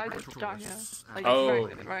 Okay. I just got here. Like, Oh.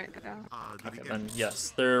 right now. Okay, then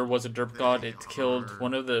yes, there was a Derp God. It killed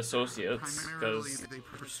one of the associates because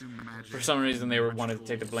for some reason they wanted to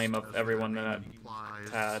take the blame of everyone that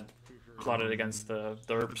had plotted against the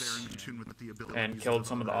Derps and killed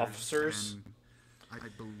some of the officers. I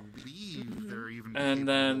believe they're even and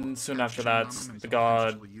then soon after that, the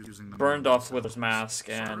god burned off Wither's mask,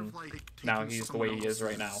 and now he's the way he is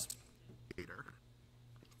right now.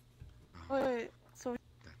 Wait, so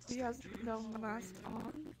he has no mask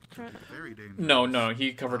on? No,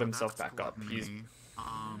 he covered himself back up. He's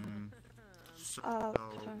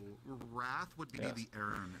Wrath would be the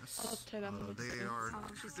Aramis. They are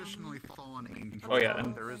traditionally fallen angels. Oh yeah,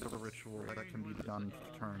 and there is a ritual that can be done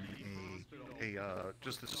to turn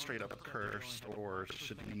just a straight up cursed or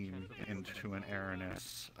shadim into an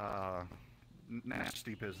Aramis.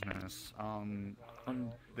 Nasty business.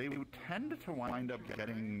 They would tend to wind up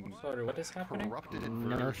getting what is happening? Corrupted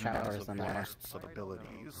No showers on there.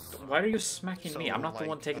 Abilities. Why are you smacking me? I'm not the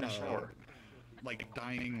one taking a shower. Like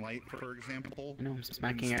Dying Light, for example. No, I'm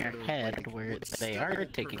smacking your head where they are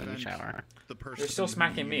taking a shower. The person You're still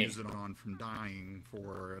smacking me. Use it on from dying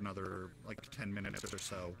for another like 10 minutes or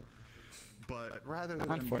so. But rather than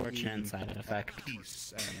unfortunate side effect,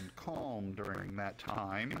 peace and calm during that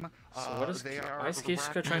time. So what is they are Ice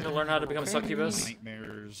Kishka trying to learn how to become a succubus?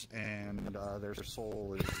 Nightmares, and their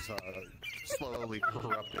soul is slowly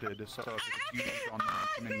corrupted. So if it's used on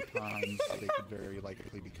them many times, they could very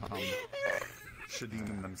likely become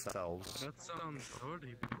shadim themselves. That sounds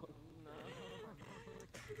horrible.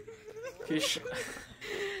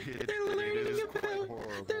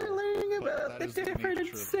 They're learning about the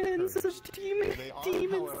different sins of demon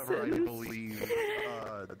However, sins. I believe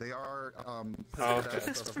they are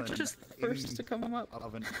possessed of just first to come up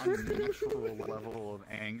of an unnatural level of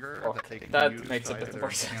anger that they can that use makes a to bit either more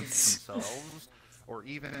enhance sense. themselves, or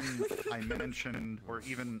even I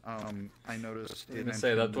noticed. I was gonna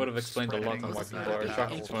say that would have explained a lot on why people are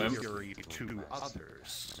attracted to him. To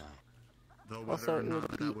others. Also,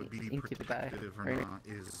 it would be incubi, or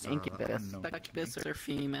incubus. Succubus are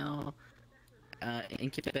female.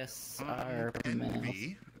 Incubus are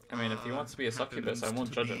males. I mean, if he wants to be a succubus, I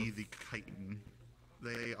won't judge him. The chitin.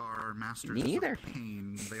 They are masters Me neither. of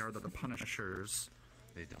pain. They are the punishers.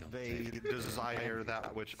 They desire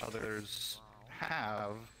that which others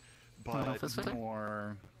have, but it's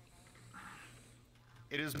more.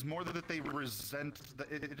 It is more that they resent.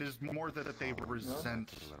 It is more that they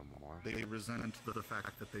resent. They resent the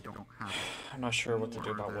fact that they don't have it. I'm not sure what to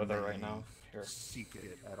do about Wither right now. Here. Seek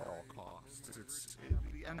it at all costs.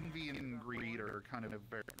 Envy and greed are kind of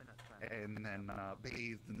very, and then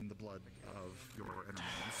bathed in the blood of your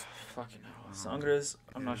enemies. Fucking hell. Sangres,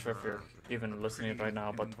 I'm not sure if you're even listening right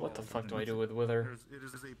now, but what the fuck do I do with Wither? It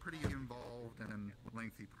is a pretty involved and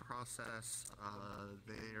lengthy process.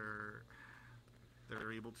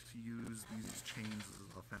 They're able to use these chains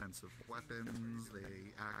as offensive weapons.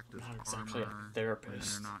 They act as Not exactly armor a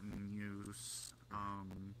therapist. when they're not in use.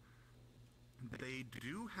 They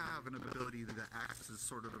do have an ability that acts as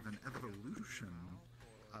sort of an evolution.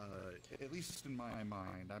 At least in my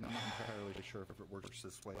mind. I'm not entirely sure if it works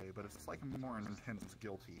this way, but it's like more an intense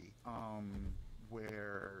guilty.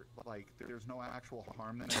 Where, like, there's no actual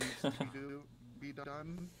harm that needs to be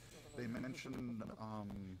done. They mentioned,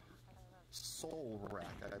 soul rack,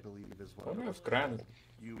 I believe, is what I wonder it was if Gran... called.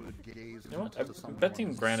 You would gaze You know what? into I'm someone's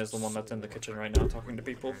betting Gran is the one that's in the kitchen right now talking to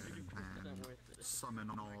people. and summon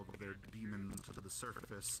all of their demons to the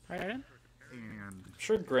surface. Pardon? And I'm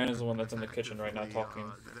sure Gran is the one that's in the kitchen right now talking.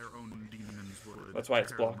 their own demons would That's why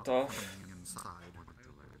it's tear them blocked up off. from the inside.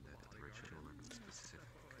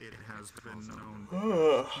 It has been known.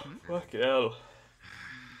 Fuck hell.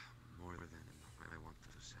 More than I wanted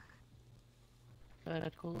to say.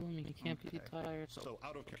 hypothetical, and you can't be tired. So,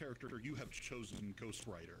 out of character, you have chosen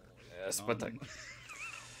Ghostwriter. Yes, but in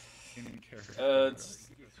character. it's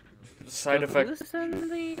side effect. Who's in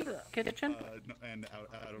the kitchen? No, and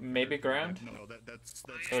out of Maybe character, Grand? No, that's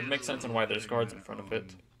So it makes sense on why there's guards in front of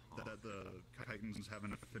it. That the Titans have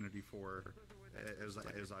an affinity for, as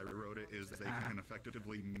I wrote it, is they can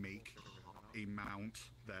effectively make a mount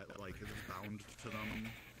that like is bound to them,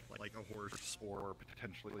 like a horse or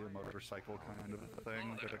potentially a motorcycle kind of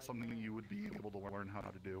thing. That's something you would be able to learn how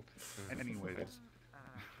to do. And anyways.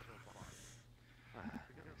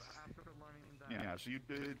 Yeah, so you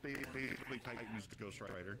basically Titans Ghost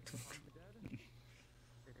Rider.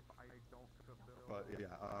 But yeah,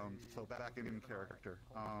 so back in character.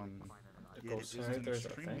 It is an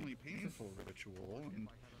extremely painful ritual, and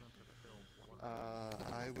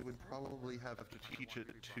I would probably have to teach it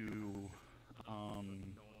to.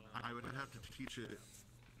 I would have to teach it.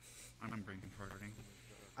 I'm brain farting.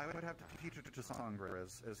 I would have to teach it to Sangra,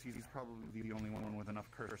 as he's probably the only one with enough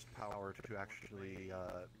cursed power to actually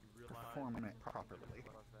perform it properly.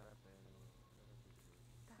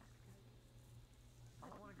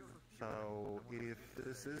 So, if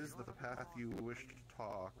this is the path you wish to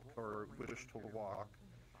talk, or wish to walk,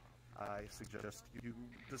 I suggest you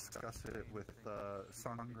discuss it with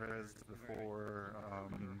Sangres before,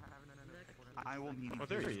 I will need you to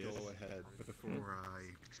go ahead before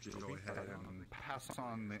I go ahead and pass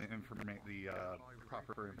on the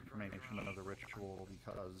proper information of the ritual,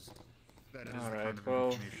 because that is the kind of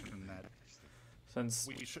information that... Since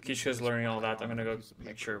Keisha's learning all that, I'm gonna go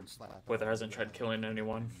make sure Wither hasn't tried killing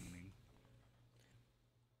anyone.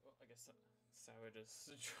 Well, I guess Savage is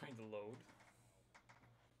trying to load.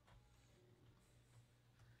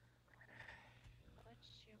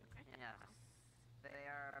 Yes, they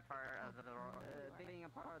are a part of the being a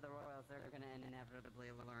part of the Royals. They're going to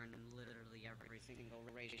inevitably learn literally every single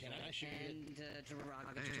racial and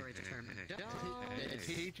derogatory term.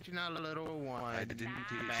 Teach not a little one. I didn't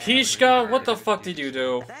teach. Kishka, what the fuck did you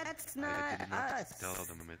do? That's not us.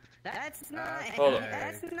 That's not. Hold on.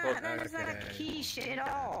 That's not quiche at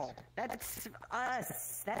all. That's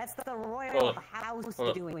us. That's the royal house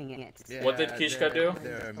doing it. Yeah, what did Kishka do?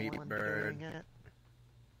 They're a meat bird.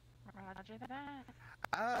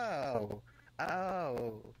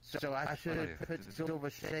 Oh, so I should put silver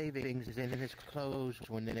shavings in his clothes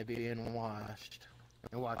when they're being washed.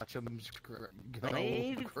 And watch them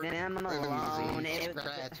leave them alone.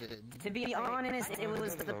 To be honest, it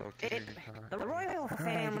was the royal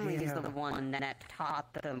family is the one that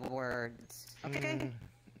taught them words. Okay?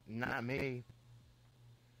 Not me.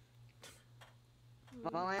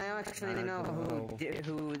 Well, I actually know who.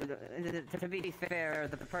 To be fair,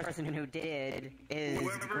 the person who did is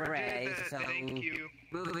Gray. So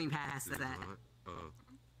moving past that.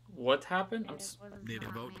 What happened? They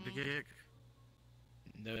vote to kick.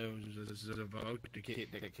 There was a vote to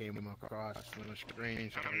kick that came across on the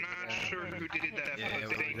screen. I'm not sure who did that,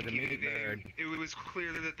 but it was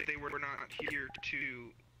clear that they were not here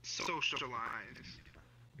to socialize.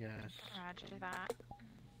 Yes. Roger that.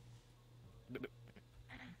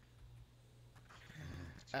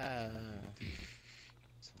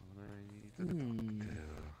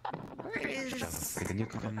 Can you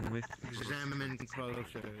come with? Examine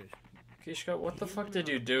closer. Kishka, what the fuck did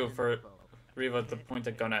you do for Riva to point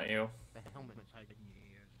a gun at you? The helmet's hiding your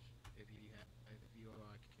ears. If you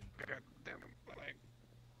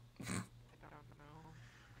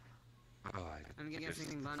I'm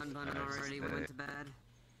guessing Bun already went to bed.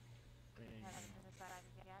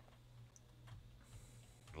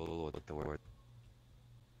 Oh, what the word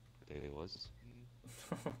it was?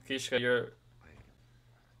 Kishka, you're...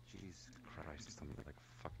 Jesus Christ, I'm like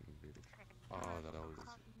fucking weird. Oh, that was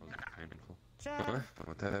painful. Jeff.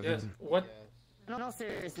 What happened? Yes, what? No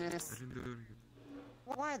seriousness.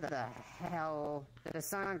 Why the hell does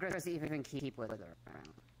Sangres even keep with her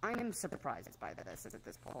around? I am surprised by this at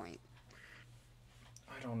this point.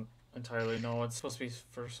 I don't entirely know. It's supposed to be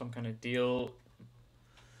for some kind of deal.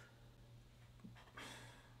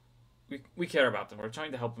 We care about them. We're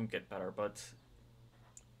trying to help them get better, but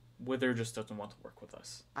Wither just doesn't want to work with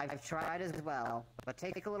us. I've tried as well, but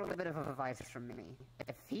take a little bit of advice from me.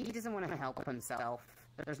 If he doesn't want to help himself,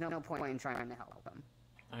 there's no point in trying to help him.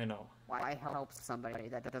 I know. Why help somebody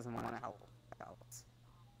that doesn't want to help themselves?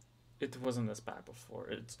 It wasn't this bad before.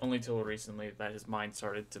 It's only till recently that his mind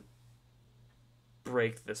started to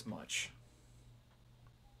break this much.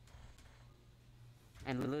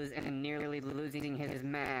 And nearly losing his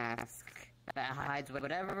mask that hides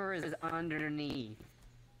whatever is underneath.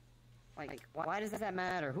 Like, why does that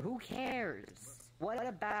matter? Who cares? What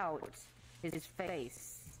about his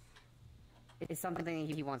face? is something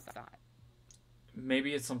he wants to hide.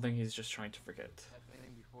 Maybe it's something he's just trying to forget.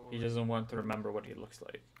 He doesn't want to remember what he looks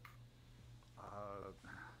like.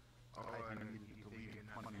 I needed to leave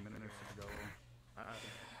 20 minutes ago.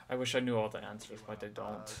 I wish I knew all the answers, but I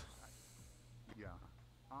don't. Yeah.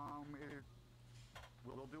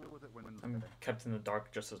 We'll deal with it Wednesday. I'm kept in the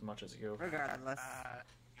dark just as much as you. Regardless.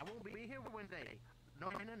 I won't be here Wednesday. No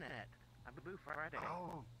internet. I'm the boo Friday.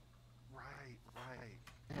 Oh, right.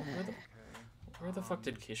 Where the fuck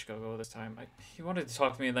did Kishko go this time? He wanted to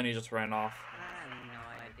talk to me and then he just ran off. I have no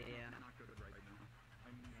idea.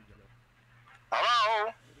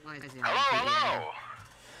 Hello? Hello?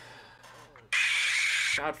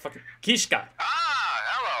 God fucking Kishka!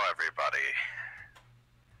 Hello, everybody.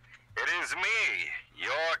 It is me,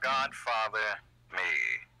 your godfather, me.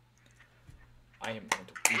 I am going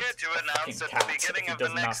to Here to announce that the beginning of the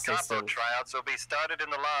next capo tryouts will be started in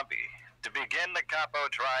the lobby. To begin the capo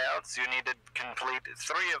tryouts, you need to complete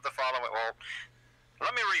 3 of the following. Well,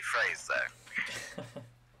 let me rephrase that.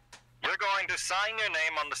 You're going to sign your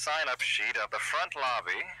name on the sign-up sheet at the front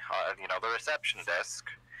lobby, the reception desk.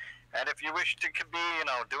 And if you wish to be,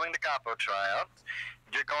 doing the capo tryouts,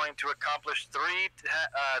 you're going to accomplish 3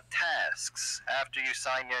 tasks after you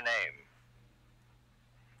sign your name.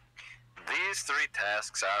 These 3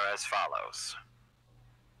 tasks are as follows.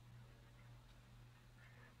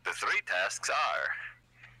 The 3 tasks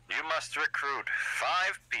are, you must recruit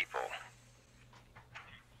 5 people.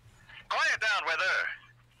 Quiet down, Wither!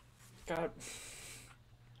 God.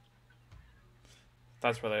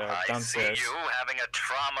 That's where they are, I downstairs. see you having a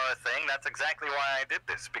trauma thing. That's exactly why I did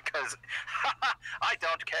this, because I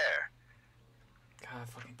don't care. God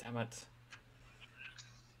fucking damn it.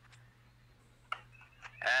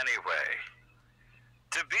 Anyway,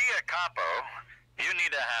 to be a capo, you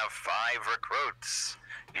need to have 5 recruits.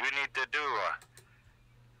 You need to do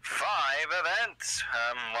 5 events.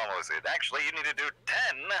 What was it? Actually, you need to do 10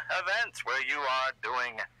 events where you are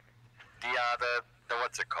doing the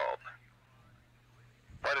what's it called?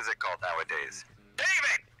 What is it called nowadays?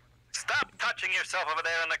 David! Stop touching yourself over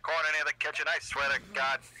there in the corner near the kitchen, I swear to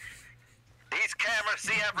God. These cameras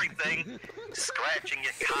see everything. Scratching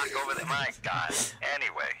your cock over there, my God.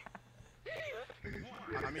 Anyway.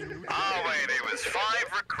 Oh, wait, it was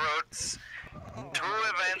 5 recruits, 2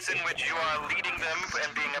 events in which you are leading them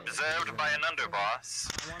and being observed by an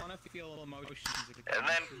underboss. I want to feel emotions again. And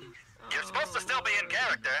then, you're supposed to still be in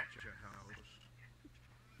character.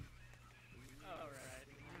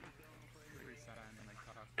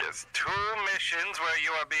 There's 2 missions where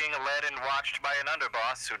you are being led and watched by an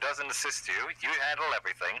underboss who doesn't assist you. You handle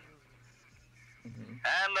everything.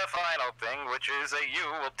 And the final thing, which is that you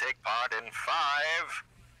will take part in 5...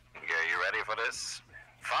 Are you ready for this?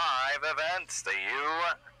 5 events that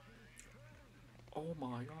you... Oh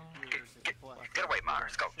my God. Get away,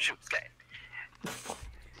 Mars. Go, shoot, skate.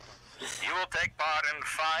 You will take part in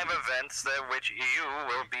 5 events that which you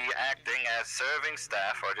will be acting as serving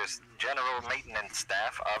staff or just general maintenance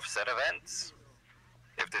staff of said events.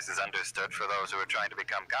 If this is understood for those who are trying to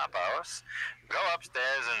become capos, go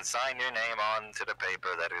upstairs and sign your name on to the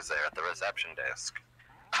paper that is there at the reception desk.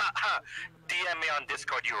 DM me on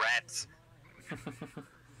Discord, you rats.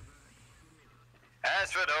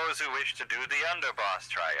 As for those who wish to do the underboss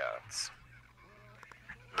tryouts,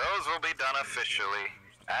 those will be done officially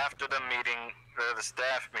after the meeting, the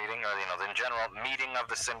staff meeting, or the general meeting of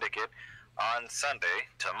the syndicate on Sunday,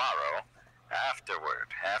 tomorrow, after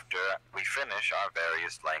we finish our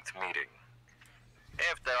various length meeting.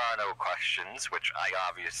 If there are no questions, which I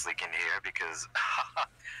obviously can hear because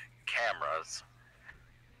cameras,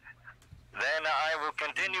 then I will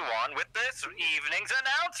continue on with this evening's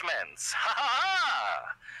announcements.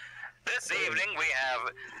 This evening we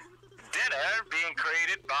have dinner being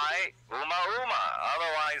created by Uma Uma,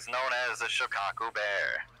 otherwise known as the Shikaku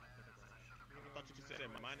Bear.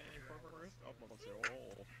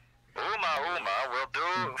 Uma Uma will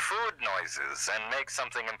do food noises and make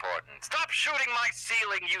something important. Stop shooting my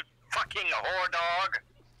ceiling, you fucking whore dog!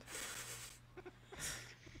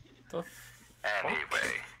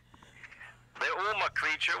 Anyway, the Uma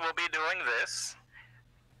creature will be doing this,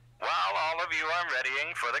 while all of you are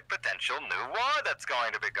readying for the potential new war that's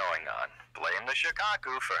going to be going on. Blame the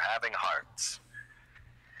Shikaku for having hearts.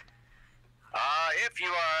 If you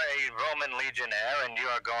are a Roman legionnaire and you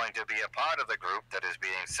are going to be a part of the group that is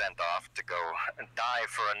being sent off to go die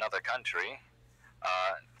for another country,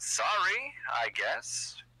 sorry, I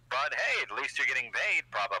guess. But hey, at least you're getting paid,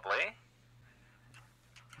 probably.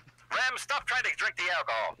 Rem, stop trying to drink the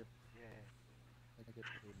alcohol.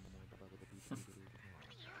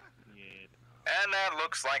 And that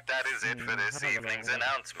looks like that is it for this evening's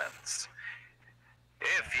announcements.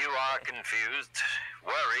 If you are confused,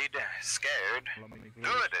 worried, scared,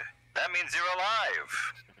 good. That means you're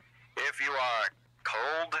alive. If you are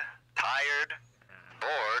cold, tired,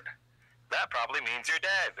 bored, that probably means you're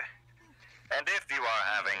dead. And if you are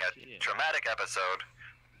having a traumatic episode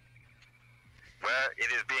where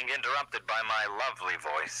it is being interrupted by my lovely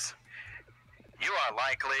voice, you are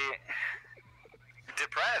likely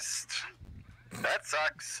depressed. That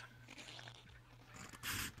sucks.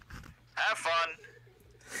 Have fun.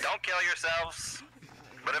 Don't kill yourselves.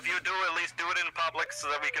 But if you do, at least do it in public so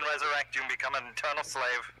that we can resurrect you and become an eternal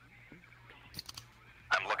slave.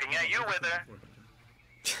 I'm looking at you, Wither.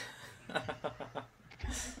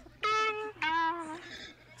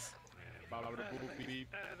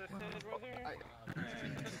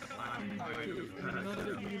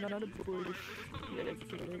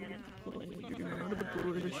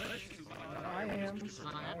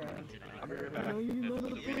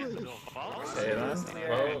 Okay then.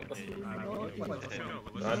 Well,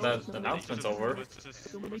 glad that announcement's over.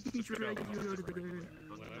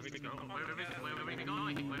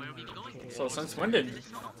 So since when did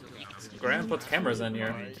Graham put cameras in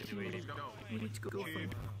here?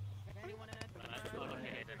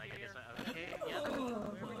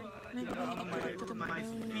 My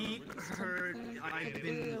feet hurt. I've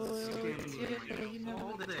been skinny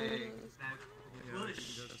all day.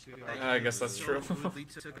 I guess that's true.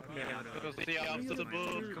 Goes the opposite of the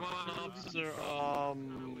book. Come on, officer.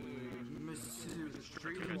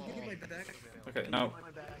 Okay, now,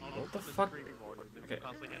 what the fuck? Okay,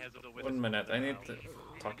 1 minute. I need to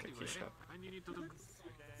talk to Kishka.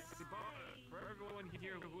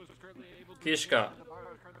 Kishka.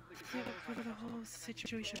 For the whole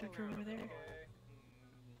situation over there.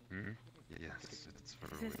 Hmm? Yes, it's for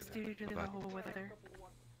This is due to the whole weather.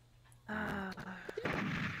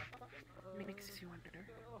 Makes you wonder.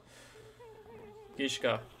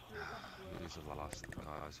 Kishka. It is a lost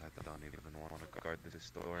cause. I don't even want to guard this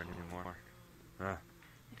store anymore. Huh?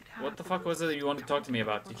 What the fuck was it that you wanted to talk to me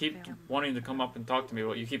about? You keep wanting to come up and talk to me,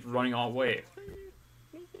 but you keep running all away.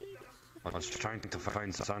 I was trying to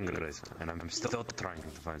find Sangres, and I'm still trying to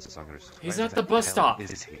find Sangres. He's Where at the the bus hell stop.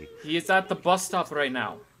 is he? He is at the bus stop right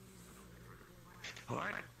now.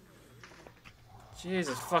 What?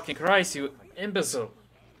 Jesus fucking Christ, you imbecile.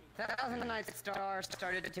 Thousand Night Star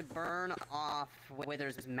started to burn off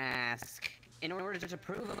Wither's mask in order to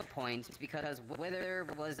prove a point, because Wither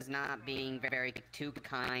was not being very too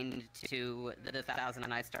kind to the Thousand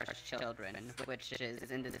Night Star's children, which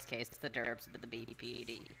is, in this case, the Derps of the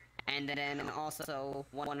BPD. And then also,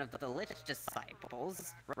 one of the Lich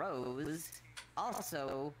disciples, Rose,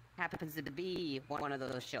 also happens to be one of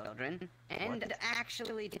those children. And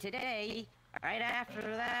actually today, right after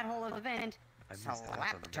that whole event,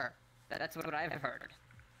 slapped her. That's what I've heard.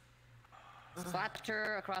 Slapped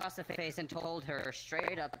her across the face and told her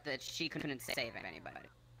straight up that she couldn't save anybody.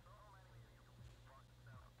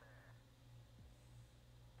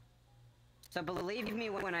 So believe me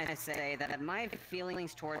when I say that my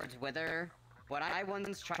feelings towards Wither, what I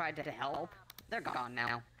once tried to help, they're gone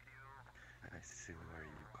now. I see where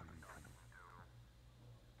you're coming from.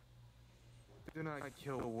 Do not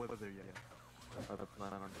kill Wither yet. I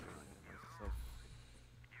plan on doing it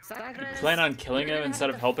myself. You plan on killing him instead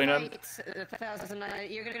of helping him?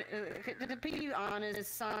 You're gonna, to be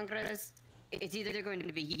honest, Sangres, it's either going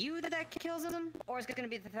to be you that kills him, or it's going to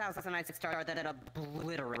be the Thousand Nights Star that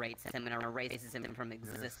obliterates him and erases him from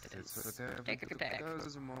existence. Take your pick.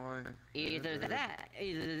 Either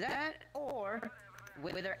that, or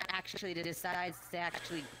Wither actually decides to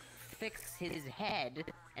actually fix his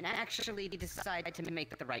head and actually decide to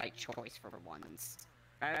make the right choice for once,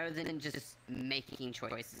 rather than just making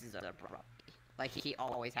choices abruptly, like he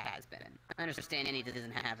always has been. I understand he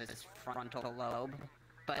doesn't have his frontal lobe,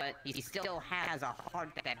 but he still has a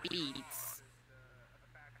heart that beats.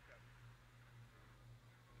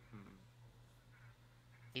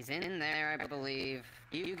 He's in there, I believe.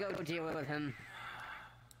 You go deal with him.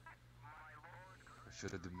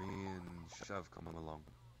 Should have me and Shav come along.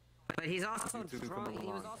 But he's also drunk. He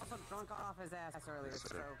was also drunk off his ass earlier,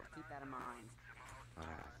 so keep that in mind.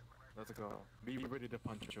 Alright. Let's go. Be ready to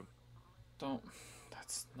punch him. Don't.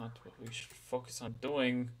 That's not what we should focus on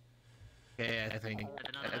doing. Yeah, I think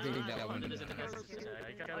that one.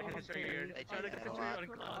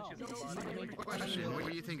 Question, what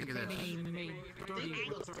do you think of this?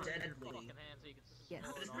 Yes.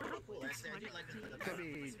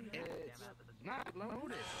 It's not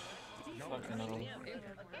loaded. Fucking hell.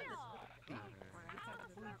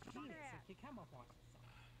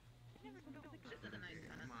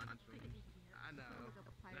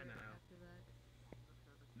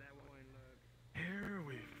 Here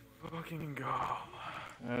fucking go.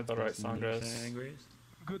 That's alright, Sangres.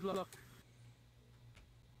 Good luck.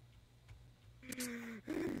 It's gonna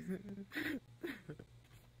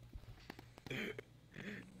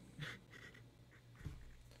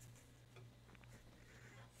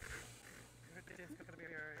be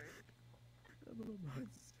alright. A little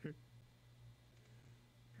monster.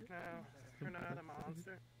 No, you're not a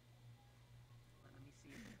monster. Let me see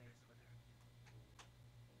your face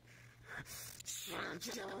with her.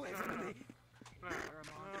 Get away from me! No, you're a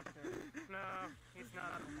monster. No, he's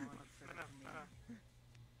not a monster to me.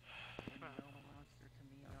 You're no monster to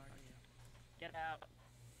me, are you? Get out.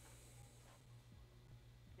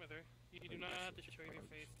 Whether you do not have to show your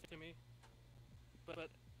face to me, but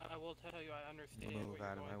I will tell you I understand what Move you're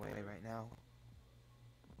out of my going way through. right now.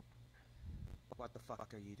 What the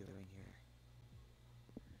fuck are you doing here?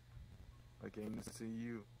 I came to see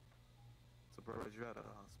you. Surprised you're at a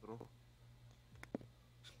hospital.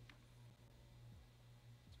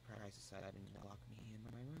 Surprised decided to lock me in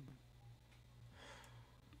my room.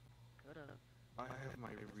 Could've. I have my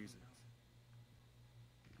reasons.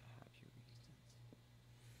 You have your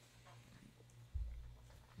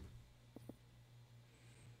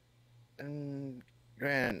reasons.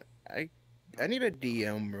 Gran, I need a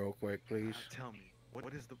DM real quick, please. Tell me,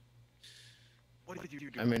 what is the... What did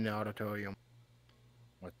you do? I'm in the auditorium.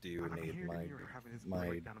 What do you I'm need, hearing my you're having this my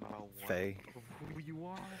breakdown about Faye? who you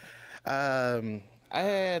are. I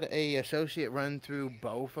had a associate run through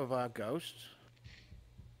both of our ghosts,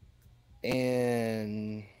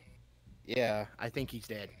 and yeah, I think he's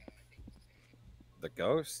dead. The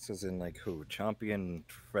ghosts, as in like who? Champion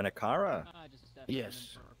Renikara?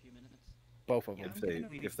 Yes, both of them.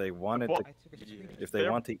 If they wanted to, if they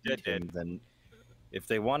want to eat him, then if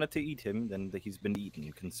they wanted to eat him, then he's been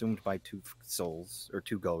eaten, consumed by two souls or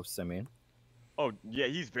two ghosts. I mean. Oh yeah,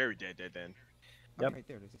 he's very dead then. Yep. Right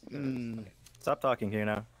there it is. Okay. Stop talking here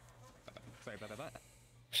now. Sorry about that.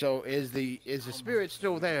 So is the spirit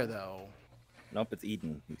still there though? Nope, it's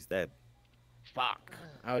eaten. He's dead. Fuck.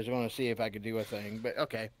 I was going to see if I could do a thing, but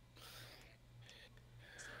okay.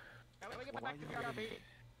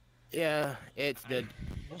 Yeah, it's dead.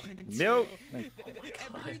 Nope.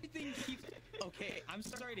 Everything keeps... Okay, I'm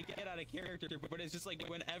sorry to get out of character, but it's just like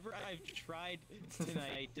whenever I've tried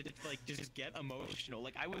tonight to like just get emotional,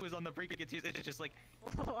 like I was on the brink of tears, it's just like,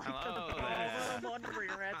 hello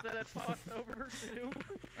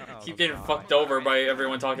there. Keep getting fucked over by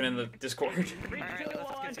everyone talking in the Discord. 3, 2,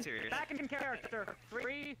 1, back in character.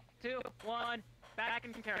 3, 2, 1, back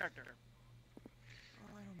in character.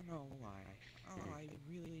 Oh, I don't know why. Oh, I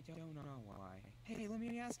really don't know why. Hey, let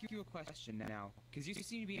me ask you a question now, because you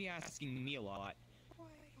seem to be asking me a lot. Why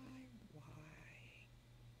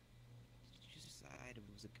did you decide it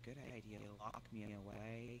was a good idea to lock me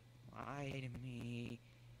away, lie to me,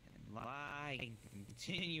 and lie, and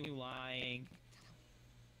continue lying?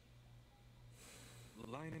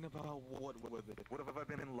 Lying about what was it? What have I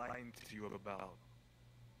been lying to you about?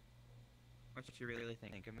 What did you really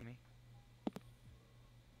think of me?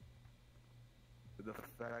 The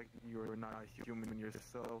fact you're not human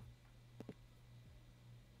yourself.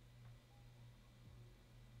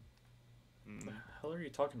 What the hell are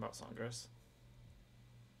you talking about, Sandres?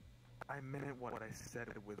 I meant what I said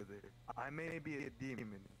with it. I may be a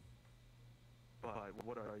demon, but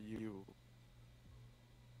what are you?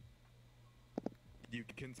 Do you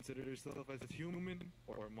consider yourself as a human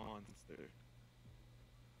or a monster?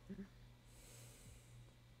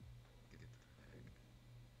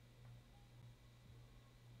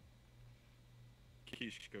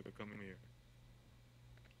 Kishka, come here.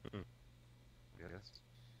 Yes.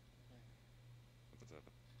 What's up?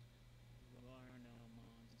 You are no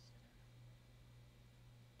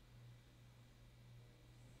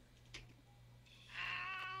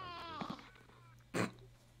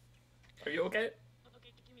monster. Are you okay?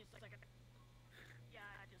 Okay, give me a second. Yeah,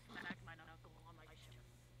 I just smacked my knuckle on my ship.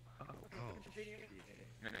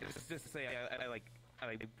 Just to say,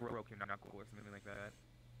 I broke your knuckle or something like that.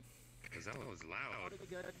 Because that was loud. I'll be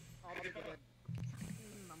good. I'll be good.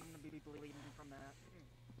 I'm gonna be bleeding from that.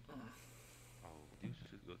 Oh, you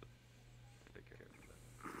should go take care of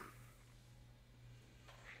that.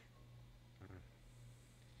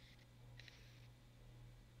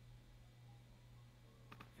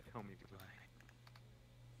 Tell me why.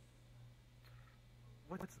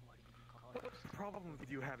 What problem do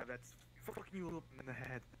you have that's fucking you up in the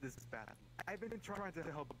head this bad? I've been trying to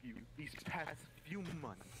help you these past few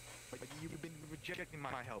months, but you've been rejecting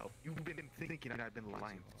my help. You've been thinking I've been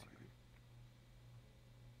lying to you.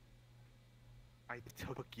 I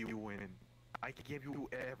took you in. I gave you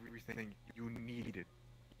everything you needed,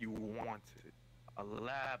 you wanted. a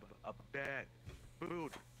lab, a bed,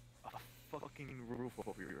 food, a fucking roof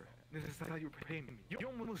over your head. This is how you pay me. You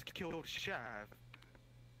almost killed Shav,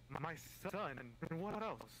 my son, and what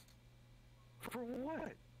else? For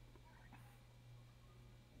what?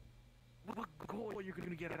 What goal are you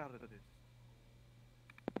gonna get out of this?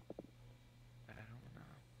 I don't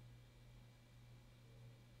know.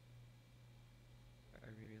 I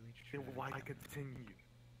really Then why continue?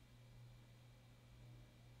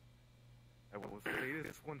 I will say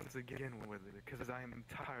this once again, Willie, because I am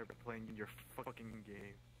tired of playing your fucking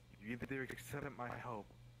game. You either accept my help,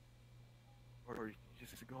 or you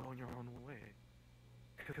just go on your own way.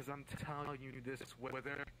 Because I'm telling you this,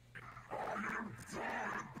 whether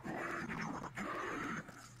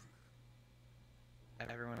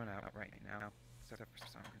everyone out right now, except for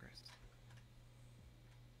Songris.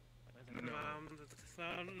 No.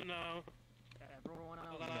 No. Everyone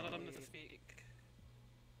else. Allow them to speak.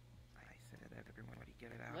 I said everybody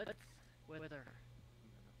get it out. Let's wither.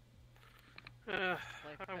 I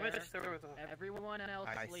wish there was a... Everyone else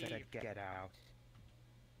I leave. said get out.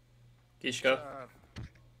 Kishka.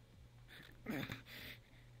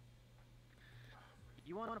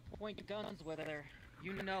 You want to point guns with her?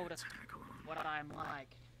 You know what I'm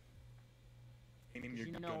like.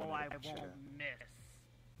 You know I won't miss.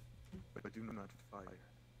 But do not fire.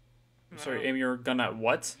 I'm sorry, aim your gun at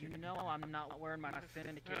what? You know I'm not wearing my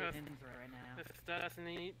syndicated pins right now. That's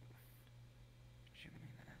neat.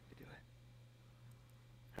 Do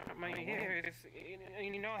it. My ears,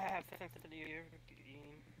 you know I have sensitive ears.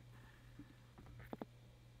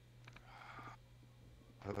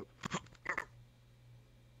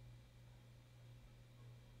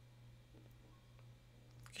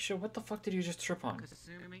 Kisha, what the fuck did you just trip on?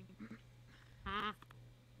 Kasumi?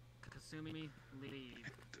 Kasumi,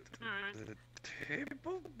 leave. The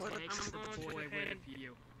table? But Take I'm the going to boy head. with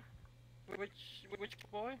you. Which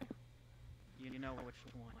boy? You know which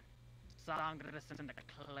one. Songris and the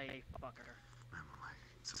clay fucker.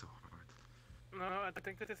 So hard. No, I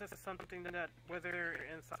think this is something that Wither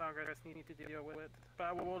and Songris need to deal with. But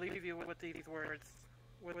I will leave you with these words.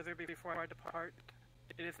 Wither, before I depart,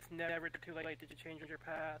 it is never too late to change your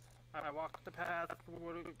path. I walked the path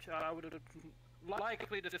which I would have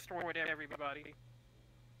likely destroyed everybody.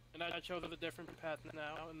 And I chose a different path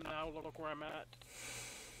now, and now look where I'm at.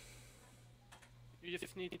 You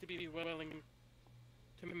just need to be willing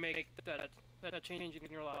to make that change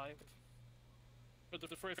in your life. But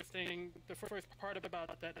the first part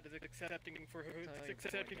about that is accepting who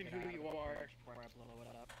you are. Before I blow it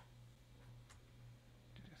up.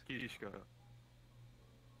 Kishka.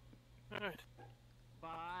 Alright.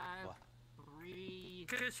 5, 3,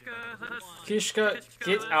 Kishka,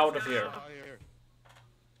 get out of here.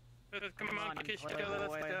 Come on, Kishka,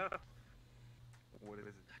 let's go. What is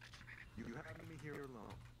it? You have me here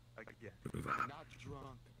alone. Again. Not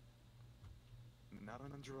drunk. Not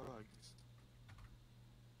on drugs.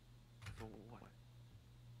 So what?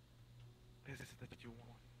 Is this that you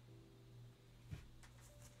want?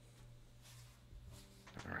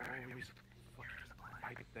 Always fucking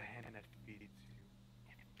bite the hand that feeds you.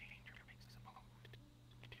 And if danger makes us bold to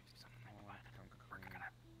do something like that, we're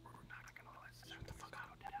not gonna let shut the fuck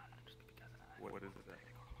out down just because of that. What is that?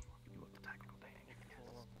 You look the technical thing.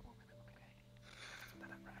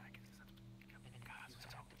 That I'm right, I guess that's God's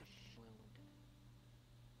help.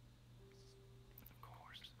 Of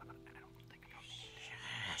course, and I don't think I'll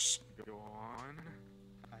go on.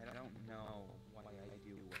 I don't know why I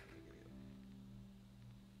do what I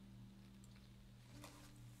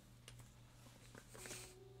do.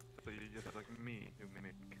 So you're just like me, who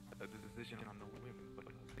make a decision on the whim, but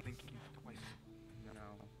thinking twice.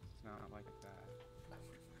 No, it's not like that.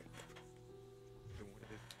 Then what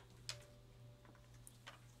is it?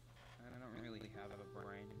 I don't really have a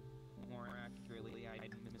brain. More accurately, I'm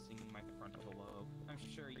missing my frontal lobe. I'm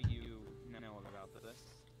sure you know about this.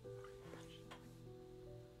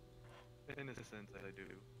 In a sense, I do.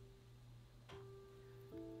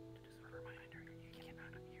 Just a reminder, you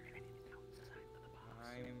cannot hear anything outside of the box.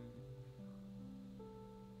 I'm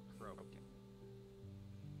broken.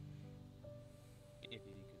 If you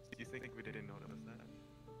could. Do you think we didn't notice that?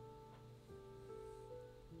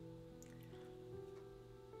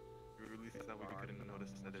 Or at least that we couldn't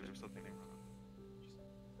notice that there was something wrong.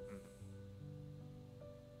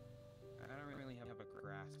 I don't really have a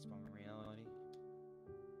grasp on reality.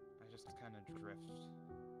 I just kind of drift.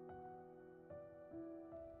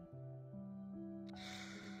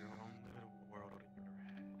 In your own little world in your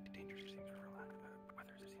head. Danger seems relaxed.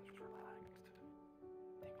 Weather seems relaxed.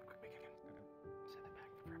 Think we can send it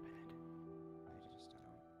back for a minute. I just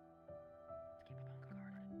don't. Keep it on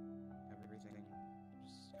guard. Everything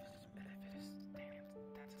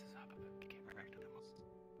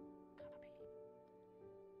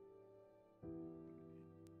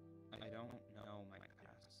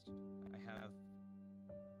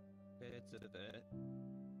parts of it.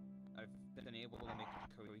 I've been able to make a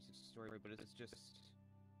cohesive story, but it's just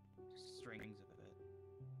strings of it.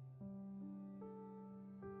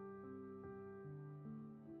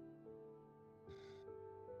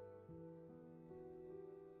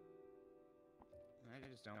 I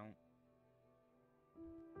just don't.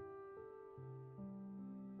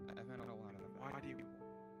 I've had a lot of them. Why do you?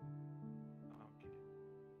 Okay.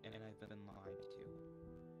 And I've been lied to.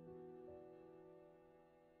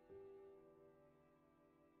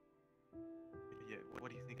 Yeah,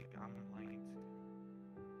 what do you think I'm lying to?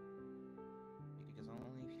 Because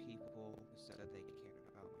only people who said that they cared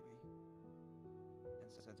about me,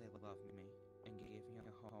 and said they loved me, and gave me a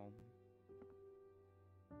home,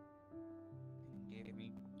 and gave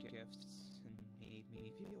me gifts, and made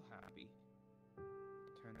me feel happy,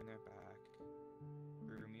 turned their back,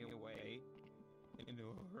 threw me away into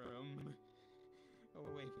a room,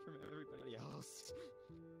 away from everybody else,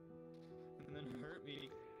 and then hurt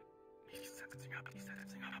me. He's sensing up, he's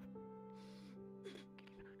sensing up.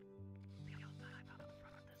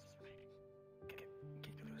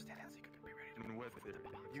 And with it,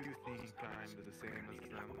 you think I'm the same as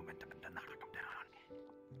them?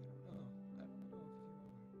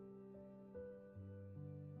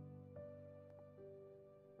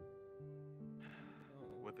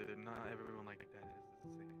 With it, not everyone like that is the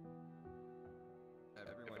same.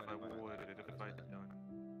 If I would, if I'd done,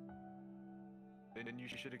 then you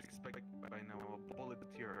should expect by now a bullet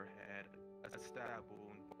to your head, a stab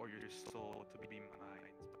wound, or your soul to be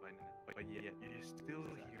mine by now. But yet, you're still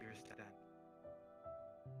here standing.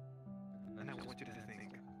 And I want you to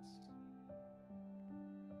think.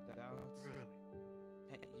 Really?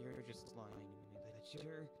 That you're just lying to me, that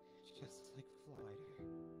you're just like Flighter.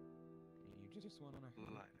 And you just want to hurt me,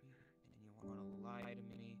 and you want to lie to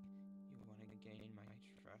me, you want to gain my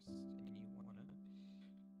trust, and you want to...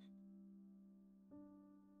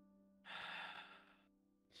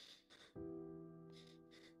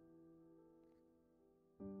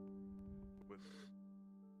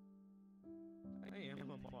 I am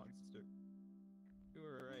a monster. You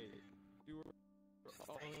were right. You were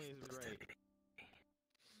always right.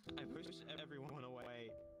 I pushed everyone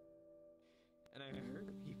away. And I hurt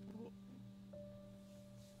people.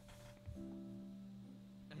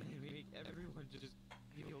 And I make everyone just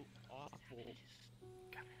feel awful.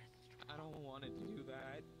 I don't want to do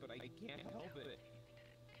that, but I can't help it.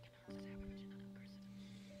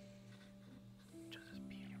 Just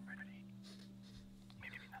be ready.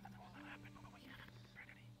 Maybe nothing will happen, but we have to be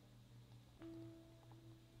ready.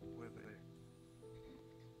 With it.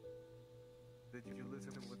 Did you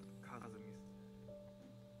listen to what Kazumi said?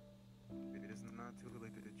 It is not too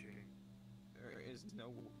late to change. There is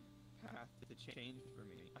no path to change for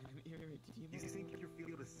me. I'm irredeemable. You think you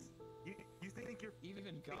feel this? You think you're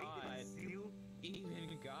even God?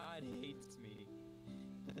 Even God hates me.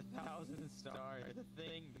 The 1,000 stars, the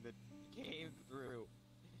thing that came through.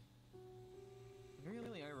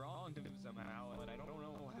 Really, I wronged him somehow, and I don't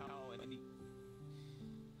know how. And he...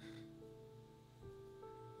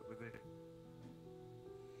 With it,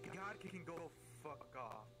 God can go fuck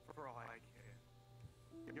off for all I care.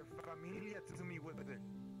 You're familia to me with it.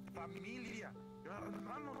 Familia. You're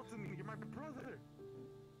hermano to me. You're my brother.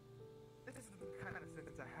 This is the kind of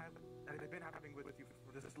sentence I've been having with you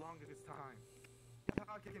for this longest time.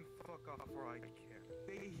 God can fuck off for all I care.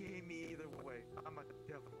 They hate me either way. I'm a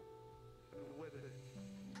devil. With it.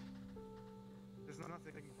 There's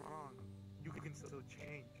nothing wrong. You can still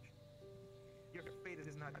change. Your fate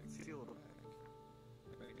is not sealed.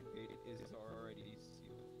 My fate is already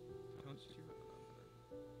sealed. Don't you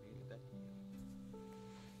remember?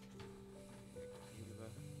 Maybe that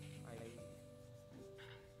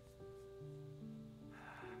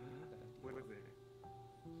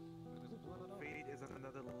Fate is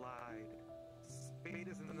another lie. Fate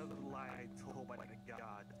is another lie told by the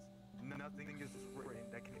gods. Nothing is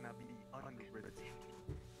written that cannot be unwritten.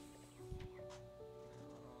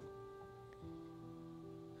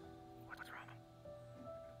 What's wrong?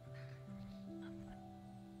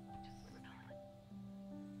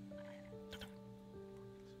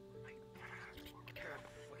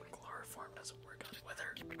 Chloroform doesn't work on weather.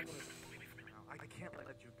 I can't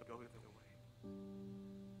let you go either way.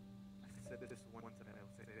 I said this once and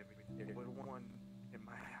I'll say it every day. But one in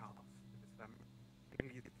my house.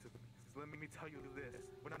 Let me tell you this.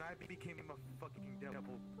 When I became a fucking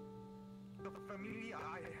devil, the family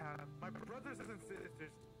I have, my brothers and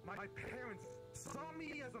sisters, my parents saw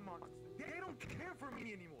me as a monster. They don't care for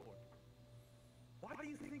me anymore. Why do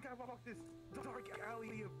you think I walk this dark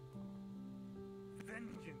alley of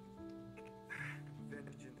vengeance?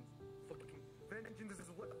 Vengeance. Fucking vengeance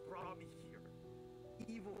is what brought me here.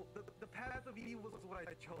 evil, the path of evil is what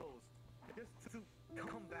I chose. Just to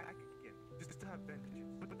come back again, just to have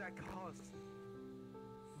vengeance. But that costs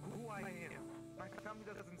who I am. My family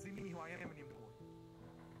doesn't see me who I am anymore.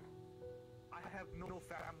 I have no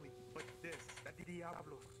family but this, that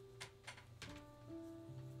Diablos.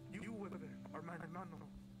 You are my hermano.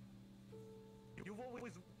 You've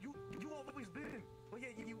always been, but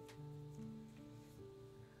yet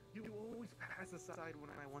you always pass aside when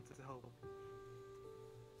I wanted to help.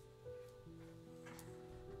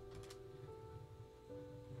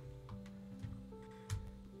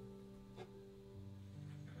 All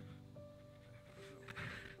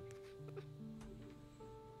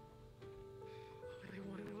I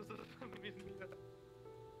wanted was a familia.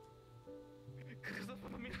 Because the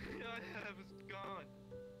familia I have is gone.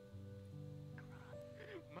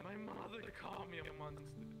 My mother called me a monster.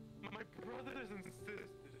 My brothers and sisters.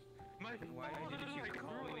 My Why father didn't you I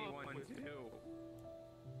call grew me up one with. too?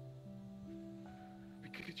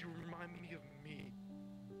 Because you remind me of me.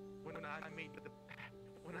 When I made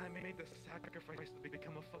the sacrifice to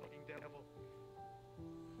become a fucking devil.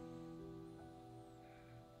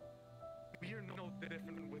 We are no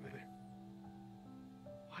different with it.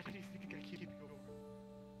 Why do you think I keep you over?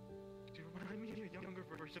 You remind me of a younger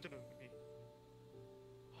version of me.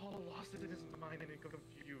 All lost in his mind and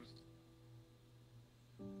confused.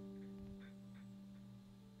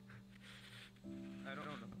 I don't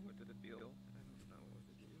know what to do. I don't know what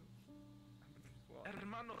to do.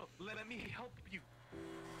 Hermano, let me help you.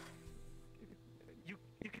 You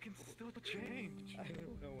can still change. I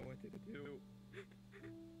don't know what to do.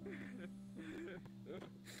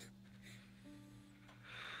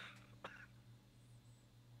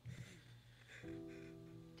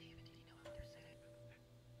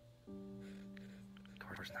 Of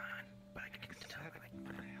course not, but I can tell like the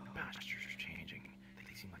postures are changing.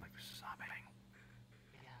 They seem like they're sobbing.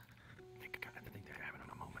 Yeah. I think they're having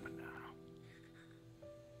a moment now.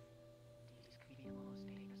 These could be the most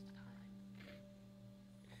dangerous time.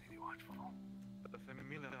 Be watchful. But the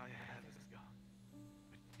familia I had is gone.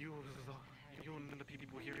 You and the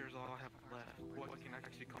people here is all I have left. What can I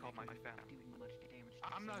actually call my family?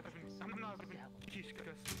 I'm not even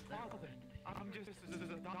Kishka's father. I'm just his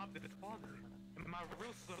adopted father. And my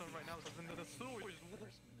real son right now is in the sewers.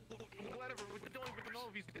 Whatever, we don't even know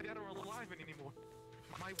if he's dead or alive anymore.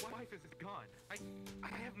 My wife is gone. I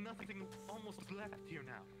have nothing almost left here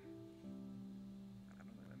now.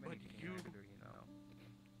 But you know.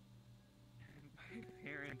 My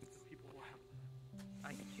parents, people have.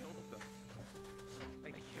 I killed them.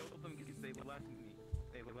 I killed them because they left me.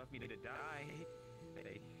 They left me to die.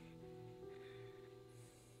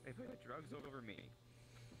 They put the drugs over me.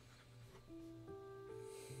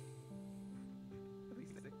 Please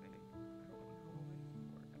sick me. I don't know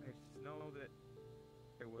anymore. I just know that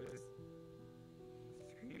there was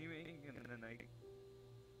screaming and then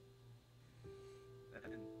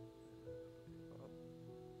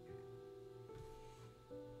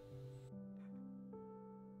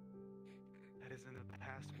That is in the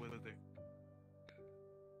past, Wither.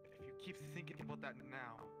 If you keep thinking about that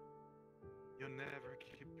now, you'll never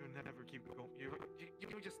keep going.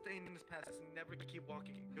 You'll just stay in this past and never keep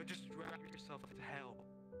walking. You'll just drag yourself to hell.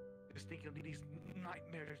 Just thinking of these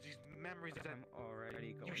nightmares, these memories that I'm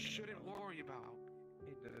already going you shouldn't to hell. worry about.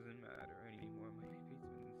 It doesn't matter anymore. My fate's been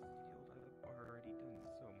sealed. I've already done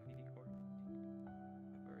so many horrible things.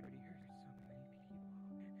 I've already hurt so many people.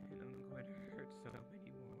 And I'm going to hurt so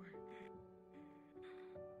many more.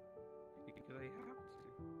 Because I have to.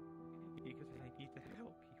 Because I need to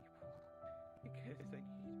help people. Because I need to make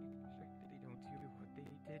sure that they don't do what they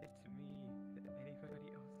did to me. That anybody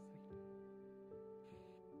else is like...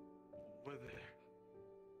 Wither,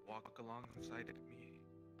 walk alongside of me.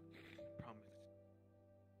 Promise.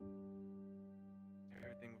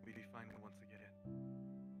 Everything will be fine once I get in.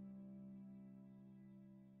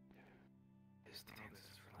 His stance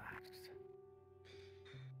is relaxed.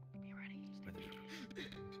 Be ready.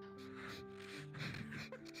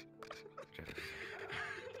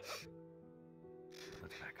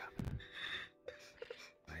 Let's back up.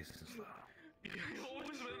 Nice and slow. You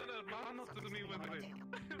always been an hermano to me, Wither.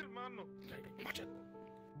 Hermano. Watch it.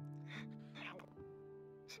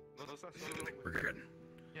 No seas solo. We're good.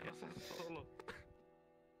 Ya no seas solo.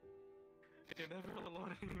 You're never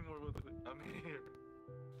alone anymore, Wither. I'm here.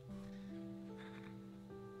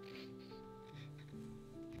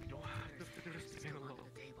 You don't have to fear staying alone.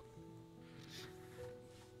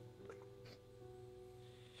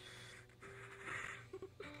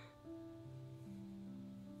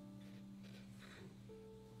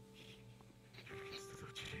 You can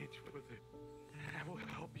still change, Wither. And I will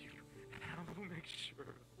help you. And I will make sure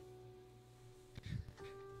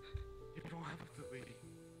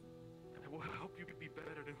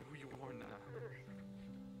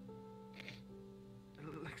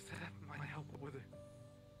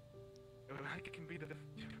can be the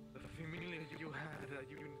familia you had,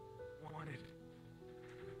 you wanted.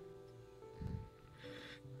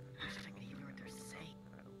 I can hear what they're saying.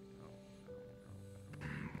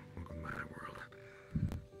 Welcome to my world.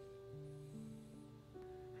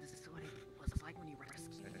 This is what it was like when you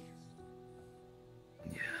rescued me.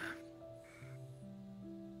 Yeah.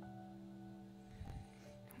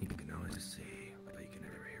 You can always see, but you can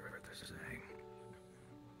never hear what they're saying.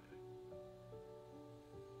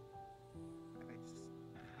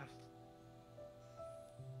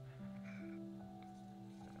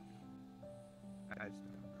 I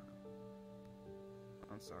just don't know.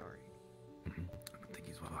 I'm sorry. I don't think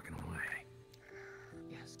he's walking away.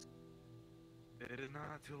 Yes. It is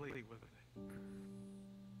not too late with it.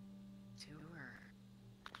 To her.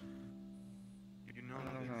 You know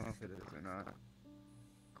I don't know if it is or not.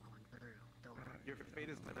 Going through. Don't worry. Your fate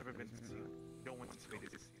has never been sealed. No one's fate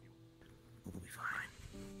is sealed. We'll be fine.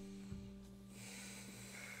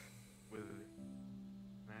 With it,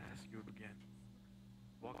 I ask you again.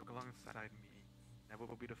 Walk alongside me. Never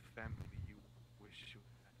will be the family you wish you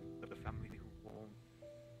had. The family who won't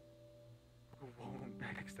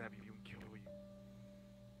backstab you and kill you.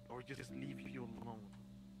 Or just leave you alone.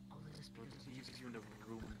 All this Or because leaves you in a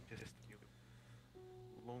room just you.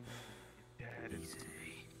 Alone with your dad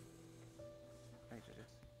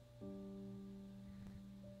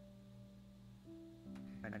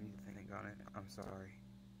and I need to think on it. I'm sorry.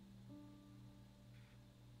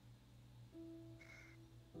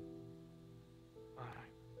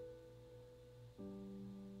 Alright.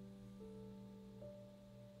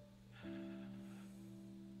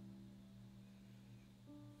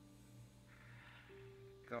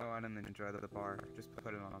 Go on and enjoy the bar. Just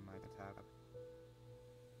put it on my tab.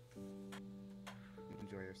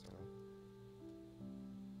 Enjoy yourself.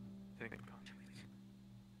 Take it.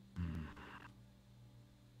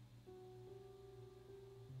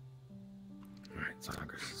 Alright,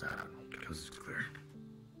 Congress is out. Coast is clear.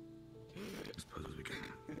 I suppose we can.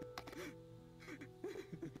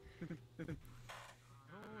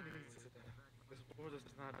 This board is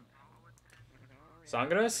not.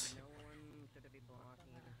 Sangres?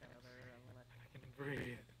 I can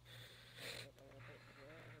breathe.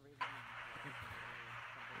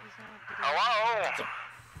 Hello?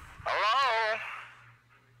 Hello?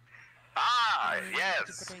 Ah,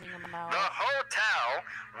 yes. The hotel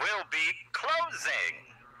will be closing.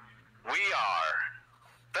 We are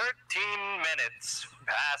 13 minutes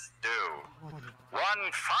past due.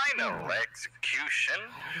 One final execution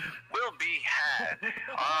will be had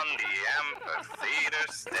on the amphitheater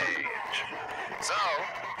stage. So,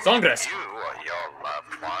 Sangres. if you or your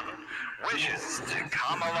loved one wishes to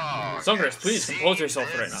come along, Sangres, please and compose see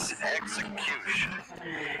yourself right this now. execution,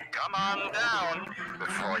 come on down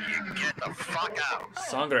before you get the fuck out.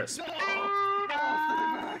 Sangres.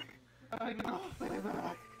 I know, stay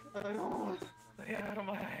back. I don't. Stay out of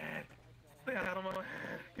my head. Stay out of my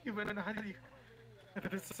head. You've been hiding. I've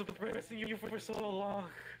been suppressing you for so long.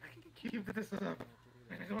 Keep this up.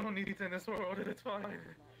 I don't need it in this world. It's fine.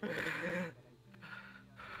 Take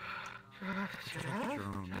your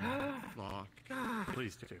own flock.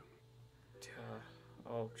 Please do.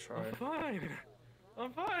 I'll try. I'm fine.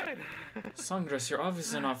 I'm fine. Sangres, you're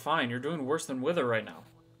obviously not fine. You're doing worse than Wither right now.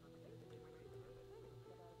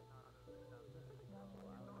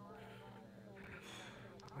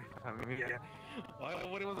 Familia.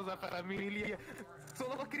 What was esa familia?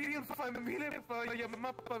 Solo querían familia para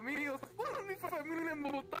llamar familia. Solo mi familia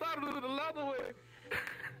me botaron de lado, güey.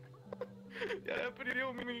 Ya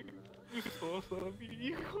perdió mi esposa, mi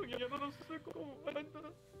hijo, ya no sé cómo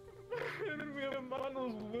anda. Eran mis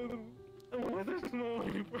hermanos, güey. There's no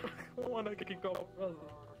way, bro. I wanna kick off, brother.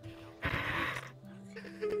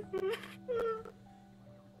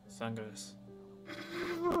 Sangres.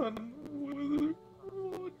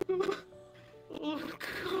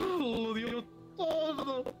 Lo dio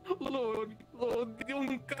todo, lo dio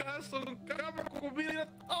un caso, un cama, comida,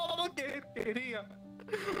 todo lo que quería.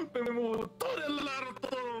 Me botó del lado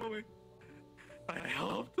todo, güey. I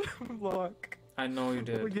helped block. I know you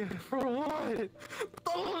did. Yeah, for what?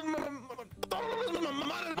 Todos los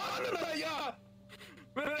mamadas van allá.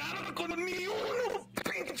 Me dejaron con ni uno,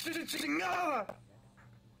 pinche chingada.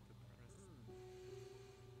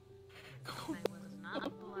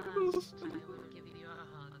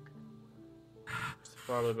 It's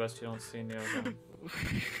probably best you don't see any of them.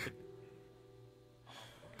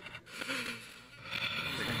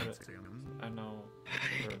 I know.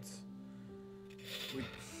 It hurts.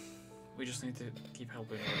 We just need to keep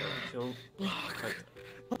helping her. He'll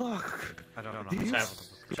Look. I don't know. These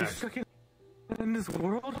Chef. in this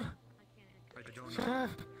world? Chef,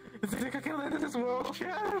 think I can live in this world,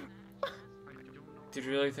 Chad? Do you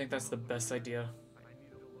really think that's the best idea?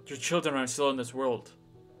 Your children are still in this world.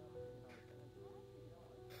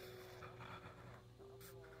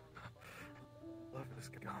 Love is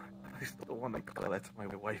gone. At least the one that that's my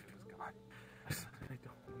wife is gone. I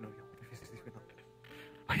don't know if he's even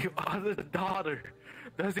alive. Your other daughter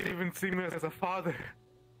doesn't even see me as a father.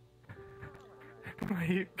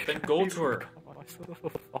 Then go to her. Call myself a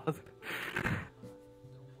father.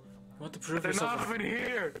 You want to prove They're yourself? not even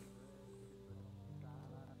here.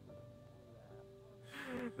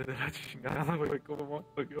 De la chingada, güey, ¿cómo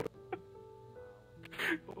yo?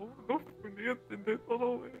 No podía entender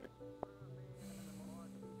todo, güey.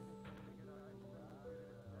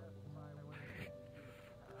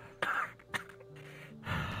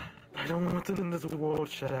 I don't want to end this world,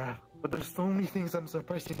 shut up. But there's so many things I'm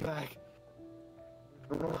suppressing back.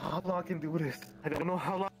 I don't know how long I can do this. I don't know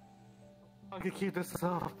how long I can keep this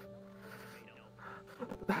up.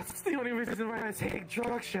 That's the only reason why I take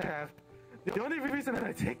drugs, Chef. The only reason that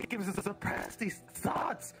I take him is to suppress these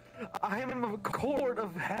thoughts. I am in the court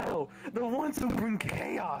of hell, the ones who bring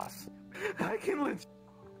chaos. I can legit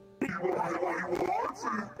do what I want.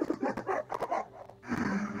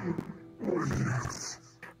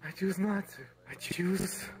 I choose not to. I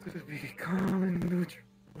choose to be calm and neutral.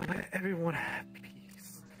 Let everyone have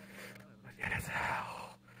peace. But yet,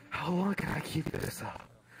 how long can I keep this up?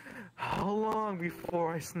 How long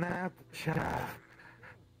before I snap, Chef?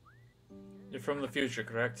 You're from the future,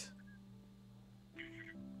 correct?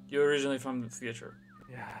 You're originally from the future.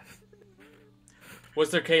 Yes. Was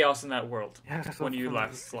there chaos in that world Yes, when you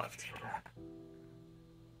I'm left?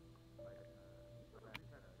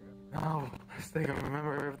 No, I think I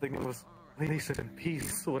remember everything was peace and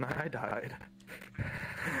peace when I died.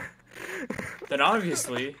 Then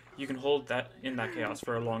obviously you can hold that in that chaos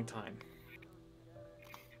for a long time.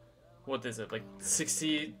 What is it, like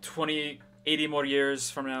 60, 20, 80 more years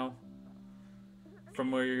from now? From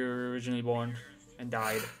where you were originally born and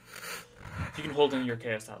died. You can hold in your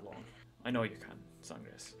chaos that long. I know you can,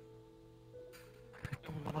 Sungris.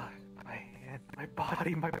 My hand, my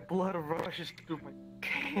body, my blood rushes through my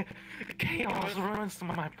chaos runs through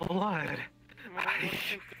my blood.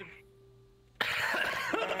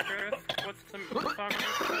 What's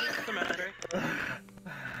the matter?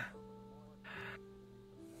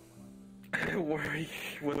 I worry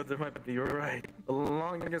whether might be right. The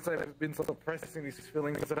longest I've been suppressing these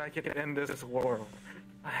feelings that I can end this world.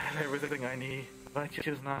 I have everything I need, but I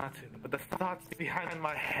choose not to. But the thoughts behind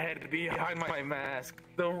my head, behind my mask,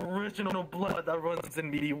 the original blood that runs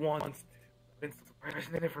in me wants to. I've been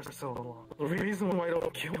suppressing it for so long. The reason why I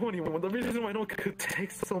don't kill anyone, the reason why I don't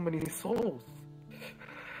take so many souls.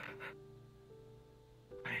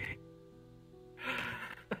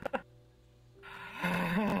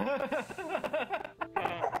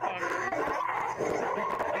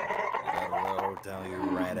 Tell you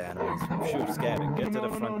rat animals. Shoot, Scabby, get to the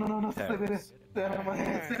front. No, sit down on my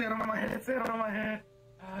head, sit down on my head, sit down on my head.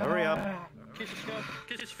 Hurry up.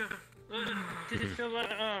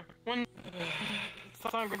 When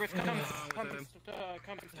Congress comes to...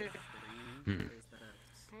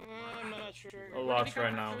 I'm not sure. A lot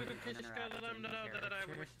right now.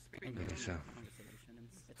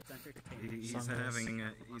 He's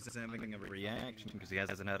having a reaction because he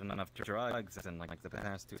hasn't had enough drugs in like the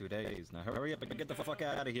past 2 days. Now hurry up and get the fuck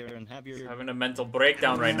out of here and have your... He's having a mental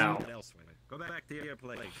breakdown right now. Go back to your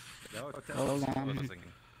place. Hold on.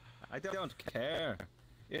 I don't care.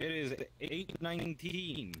 It is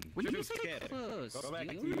 8:19. When you say close, Go back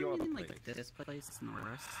do to you your mean place. like this place and the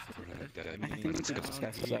rest? I think we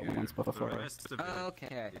discussed that once before.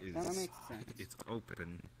 Okay, Is, that makes sense. It's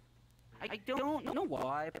open. I don't know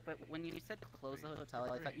why, but when you said close the hotel,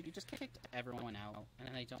 I thought you just kicked everyone out,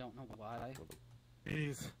 and I don't know why.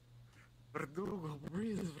 Breeze. Verdugo,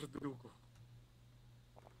 breeze, Verdugo.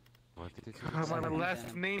 What did My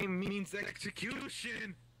last name means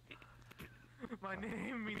execution. My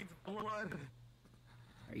name means blood.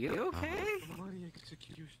 Are you okay? Bloody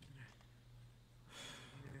executioner.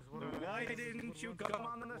 Why didn't you come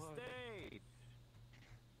on the stage?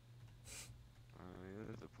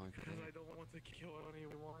 There's a point. Because I don't want to kill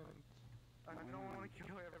anyone. I don't want to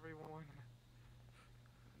kill everyone.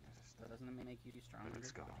 Doesn't it make you stronger?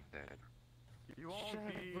 Let's go, Dad. You won't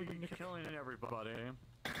be killing everybody.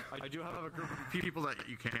 I do have a group of people that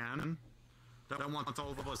you can. That wants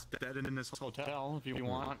all of us dead in this hotel if you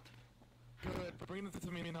want. Good, bring it to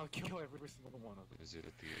me and I'll kill every single one of them. Is it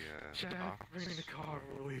the, Jack, box? bring me the car,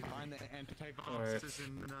 really. Find the anti-box Alright. is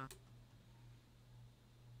in,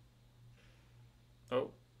 Oh.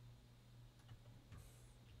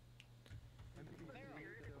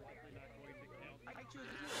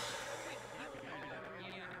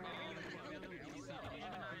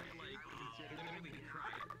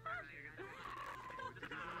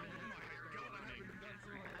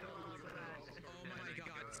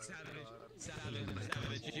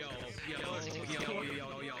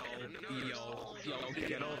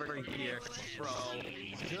 Get over here, bro.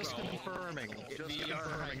 Just confirming. Just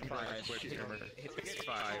confirming. It's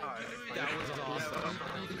 5. That was awesome.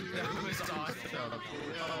 That was awesome.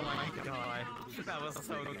 Oh my god. That was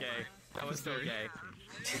so gay. That was so gay.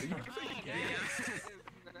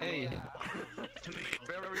 Hey.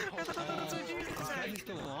 Is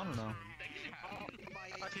still on or no?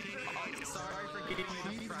 Sorry for getting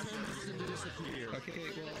you to disappear. Okay,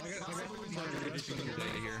 well, I got my rest of the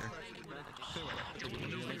day here.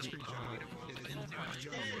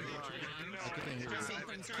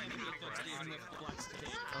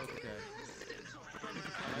 Okay.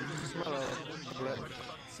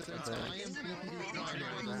 Since I am PPD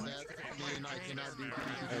primary, does that mean I cannot do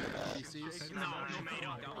PPDs? No,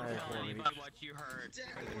 don't tell anybody what you heard.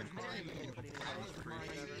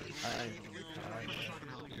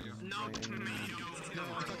 No,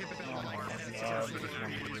 I'm talking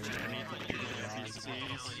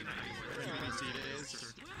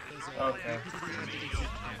Okay.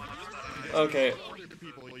 Okay.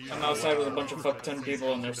 I'm outside with a bunch of fuck 10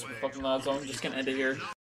 people and there's fucking loud, so I'm just gonna end it here.